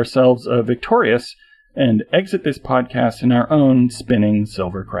pronounce ourselves victorious and exit this podcast in our own spinning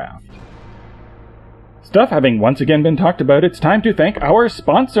silver craft. Stuff having once again been talked about, it's time to thank our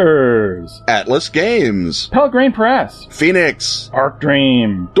sponsors. Atlas Games, Pelgrane Press, Phoenix, Arc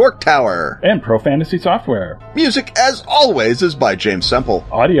Dream, Dork Tower, and Pro Fantasy Software. Music, as always, is by James Semple.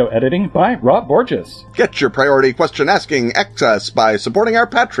 Audio editing by Rob Borges. Get your priority question asking access by supporting our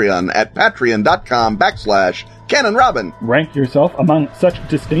Patreon at patreon.com/Ken and Robin. Rank yourself among such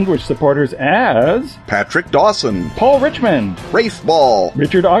distinguished supporters as Patrick Dawson, Paul Richmond, Rafe Ball,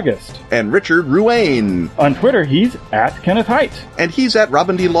 Richard August, and Richard Ruane. On Twitter, he's at Kenneth Height. And he's at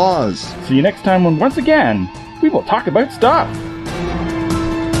Robin D. Laws. See you next time when once again, we will talk about stuff.